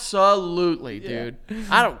 Absolutely, dude.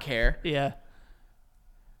 I don't care. Yeah.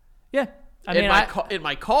 Yeah. In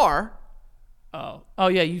my car, Oh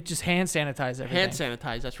yeah, you just hand sanitize everything. hand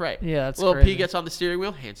sanitize. That's right. Yeah, that's little crazy. pee gets on the steering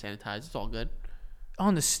wheel, hand sanitize. It's all good.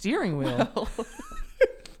 On the steering wheel.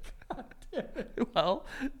 Well,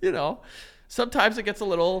 sometimes it gets a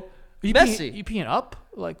little messy. You peeing up?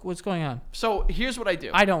 Like, what's going on? So here's what I do.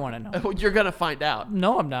 I don't want to know. You're gonna find out.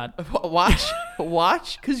 No, I'm not.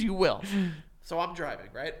 Watch, because you will. So I'm driving,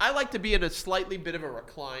 right? I like to be in a slightly bit of a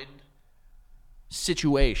reclined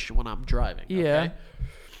situation when I'm driving. Yeah. Okay?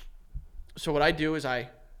 So what I do is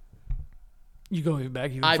You go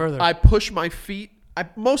back even further. I push my feet.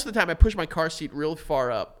 Most of the time I push my car seat real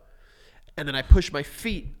far up, and then I push my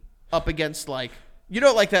feet up against like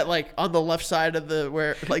like that on the left side of the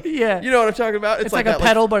where like Yeah. you know what I'm talking about? It's like a that,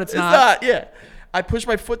 pedal, but it's not. It's not. Yeah. I push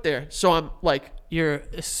my foot there, so I'm like You're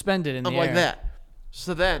suspended in the I'm air. like that.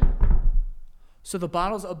 So then. So the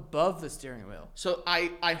bottle's above the steering wheel. So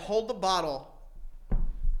I hold the bottle.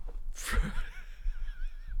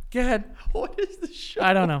 Go ahead. What is the show?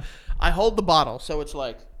 I don't know. I hold the bottle, so it's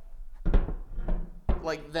like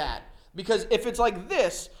that. Because if it's like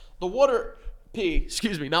this, the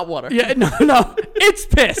not water. Yeah, no. It's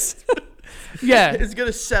piss. Yeah. It's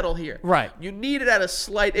gonna settle here. Right. You need it at a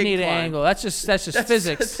slight incline. Need an angle. That's just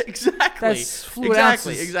physics. Exactly. That's fluid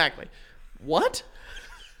ounces. Exactly. What?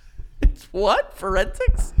 It's what?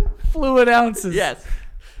 Forensics? Fluid ounces. Yes.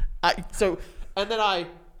 And then I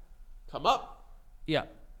come up Yeah.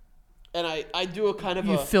 and I do a kind of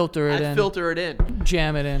You filter it in. I filter it in.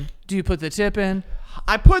 Jam it in. Do you put the tip in?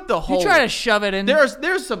 I put the whole. You try to shove it in.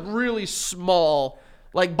 There's some really small,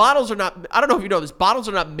 like bottles are not. I don't know if you know this. Bottles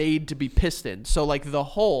are not made to be pissed in. So like the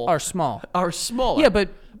hole are small. are smaller. Yeah, but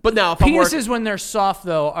now if I'm penises working, when they're soft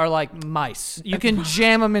though are like mice. You can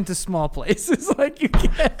jam them into small places like you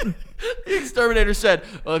can. the exterminator said,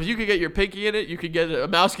 well, if you could get your pinky in it, you could get a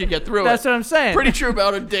mouse can get through That's it. what I'm saying. Pretty true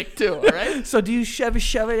about a dick too. All right. So do you shove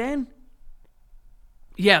it in?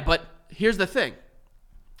 Yeah, but here's the thing.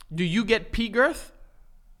 Do you get pee girth?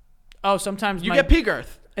 Oh, sometimes You get pee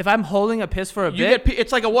girth. if I'm holding a piss for a You bit, get pee.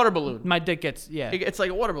 It's like a water balloon. my dick gets It's like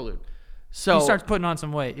a water balloon. So He starts putting on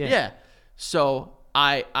some weight. Yeah. yeah. So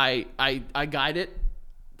I guide it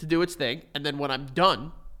to do its thing, and then when I'm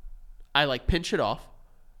done, I like pinch it off,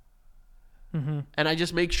 and I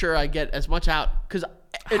just make sure I get as much out because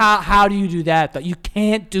How do you do that though? You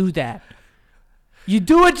can't do that. You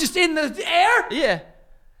do it just in the air? yeah.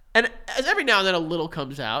 And as every now and then a little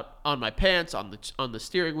comes out on my pants, on the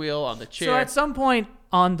steering wheel, on the chair. So at some point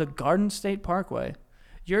on the Garden State Parkway,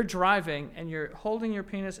 you're driving and you're holding your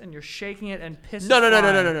penis and you're shaking it and pissing.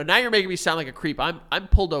 No. Now you're making me sound like a creep. I'm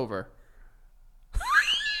pulled over.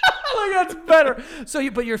 Like that's better.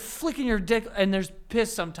 But you're flicking your dick and there's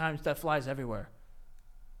piss sometimes that flies everywhere.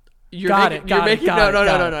 Got it. No. When I'm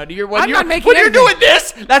you're not making when you're anything. doing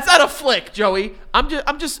this, that's not a flick, Joey. I'm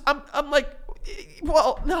like,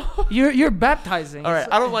 well, no. You're baptizing. All right.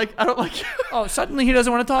 I don't like. Oh, suddenly he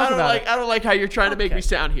doesn't want to talk about it. I don't like how you're trying to make me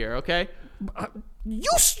sound here. Okay. You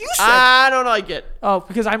said. I don't like it. Oh,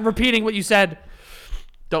 because I'm repeating what you said.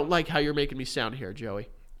 Don't like how you're making me sound here, Joey.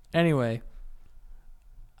 Anyway,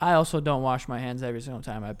 I also don't wash my hands every single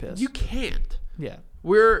time I piss. You can't. Yeah.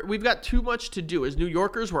 We've got too much to do. As New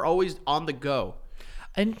Yorkers, we're always on the go.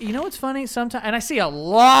 And you know what's funny? Sometimes, and I see a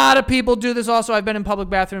lot of people do this also. I've been in public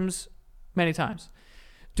bathrooms many times.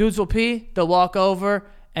 Dudes will pee, they'll walk over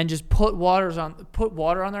and just put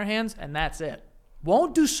water on their hands, and that's it.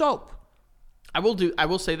 Won't do soap. I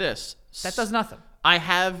will say this. That does nothing. I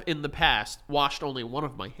have in the past washed only one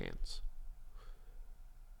of my hands.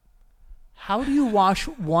 How do you wash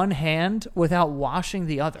one hand without washing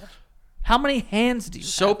the other? How many hands do you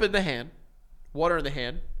Soap have? in the hand, water in the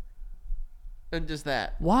hand, and just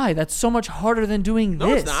that. Why? That's so much harder than doing No,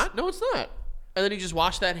 this. it's not. No, it's not. And then you just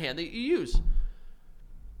wash that hand that you use.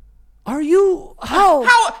 Are you? How?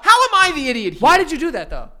 How am I the idiot here? Why did you do that,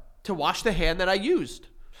 though? To wash the hand that I used.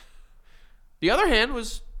 The other hand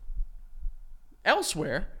was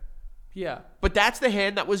elsewhere, Yeah. but that's the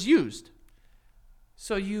hand that was used.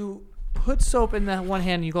 So you put soap in that one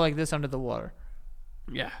hand and you go like this under the water.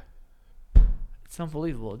 Yeah. It's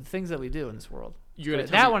unbelievable. The things that we do in this world. You're gonna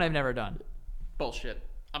But tell that me- one I've never done. Bullshit.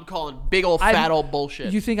 I'm calling big old fat old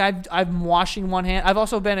bullshit. You think I'm washing one hand? I've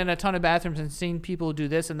also been in a ton of bathrooms and seen people do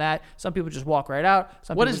this and that. Some people just walk right out.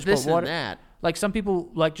 Some What people is just put this and water. that? Like some people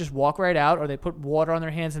like just walk right out, or they put water on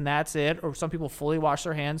their hands and that's it. Or some people fully wash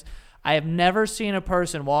their hands. I have never seen a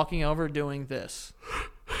person walking over doing this.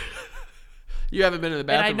 You haven't been in the And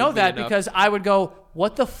bathroom. I know with me that enough. because I would go,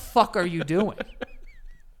 "What the fuck are you doing?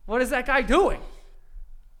 What is that guy doing?"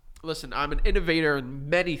 Listen, I'm an innovator in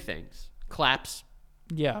many things. Claps,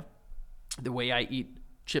 Yeah. the way I eat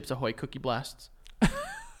Chips Ahoy Cookie Blasts,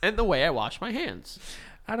 and the way I wash my hands.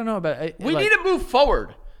 I don't know about it. We need to move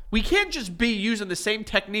forward. We can't just be using the same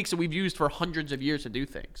techniques that we've used for hundreds of years to do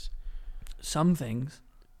things. some things.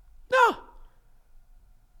 No.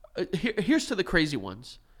 Here's to the crazy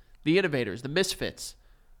ones the innovators, the misfits,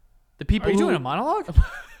 the people Are you who... doing a monologue? What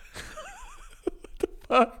the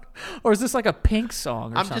fuck? Or is this like a Pink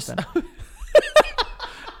song or I'm something?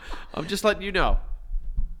 I'm just letting you know.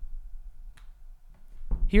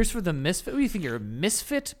 Here's for the misfit. What do you think? You're a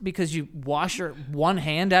misfit because you wash your one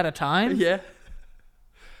hand at a time? Yeah.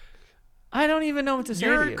 I don't even know what to say to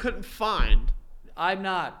You're you. confined. I'm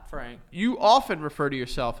not, Frank. You often refer to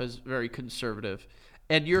yourself as very conservative,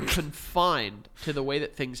 and you're confined to the way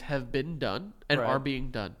that things have been done and Right. are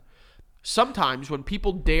being done. Sometimes when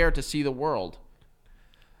people dare to see the world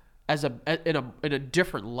as in a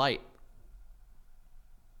different light,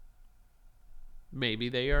 maybe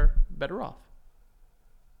they are better off.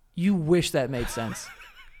 You wish that made sense.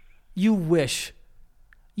 You wish.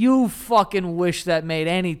 You fucking wish that made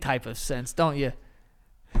any type of sense, don't you?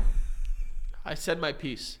 I said my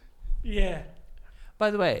piece. Yeah.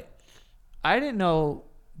 By the way, I didn't know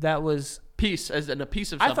that was... Piece, as in a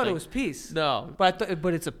piece of something. I thought it was peace. No. But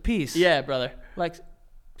it's a piece. Yeah, brother. Like,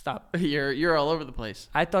 stop. You're all over the place.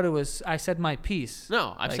 I thought it was... I said my piece.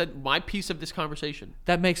 No, I've Like, said my piece of this conversation.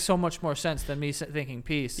 That makes so much more sense than me thinking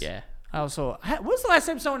peace. Yeah. Also, when's the last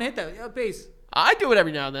time someone hit that? Peace. I do it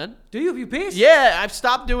every now and then. Do you? Have you peace? Yeah, I've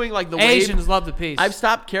stopped doing like the wave. Asians love the peace. I've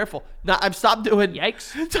stopped careful. No, I've stopped doing.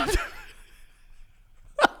 Yikes.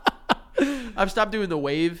 I've stopped doing the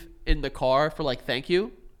wave in the car for like thank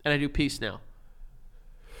you, and I do peace now.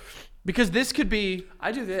 Because this could be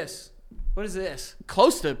I do this. What is this?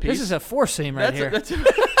 close to peace. This is a four seam right here.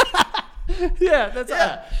 Yeah, that's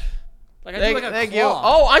yeah. like I do like a Thank you. claw.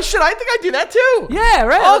 Oh, I think I do that too. Yeah,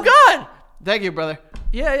 right. Oh God. Thank you, brother.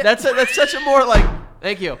 Yeah. That's such a more like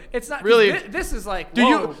thank you. It's not really. This is like. Do whoa.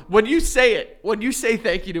 you when you say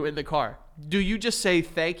thank you to in the car? Do you just say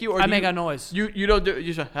thank you, or I do make you, a noise. You don't do.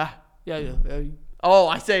 You just Yeah. Oh,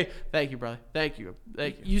 I say thank you, brother. Thank you.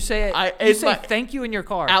 You say it. I- You it's say my- thank you in your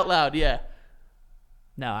car. out loud. Yeah.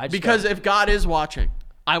 No, I just Because don't. if God is watching,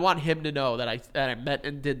 I want Him to know that I meant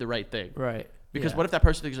and did the right thing. Right. Because yeah. what if that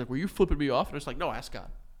person thinks like, "Were you flipping me off?" And it's like, "No, ask God.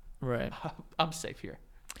 Right. I'm safe here."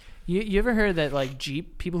 You ever heard that like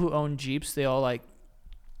people who own Jeeps, they all like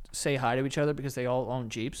say hi to each other because they all own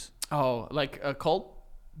Jeeps? Oh, like a cult?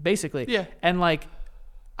 Basically. Yeah. And like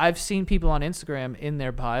I've seen people on Instagram in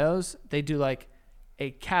their bios, they do like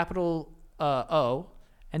a capital O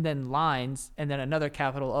and then lines and then another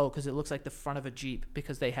capital O because it looks like the front of a Jeep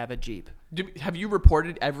because they have a Jeep. Have you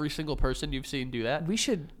reported every single person you've seen do that? We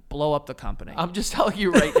should blow up the company. I'm just telling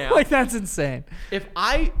you right now. Like that's insane. If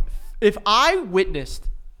I witnessed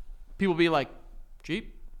people be like,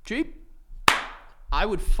 Jeep, I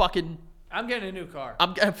would fucking. I'm getting a new car.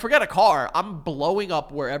 Forget a car. I'm blowing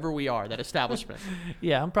up wherever we are, that establishment.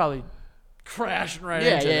 Yeah, I'm probably crashing right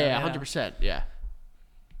yeah, into them, yeah, you know? 100%. Yeah.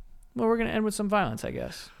 Well, we're going to end with some violence, I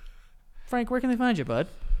guess. Frank, where can they find you, bud?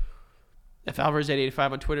 F Alvarez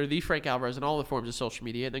 885 on Twitter, the Frank Alvarez on all the forms of social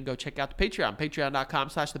media, and then go check out the Patreon,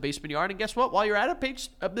 patreon.com/The Basement Yard. And guess what? While you're at it, page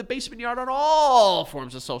The Basement Yard on all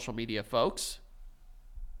forms of social media, folks.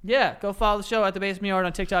 Yeah, go follow the show at The Basement Yard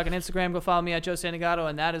on TikTok and Instagram. Go follow me at Joe Santagato,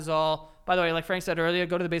 and that is all. By the way, like Frank said earlier,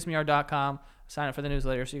 go to thebasementyard.com, sign up for the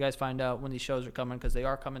newsletter so you guys find out when these shows are coming because they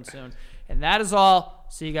are coming soon. And that is all.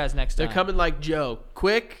 See you guys next time. They're coming like Joe,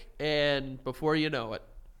 quick and before you know it.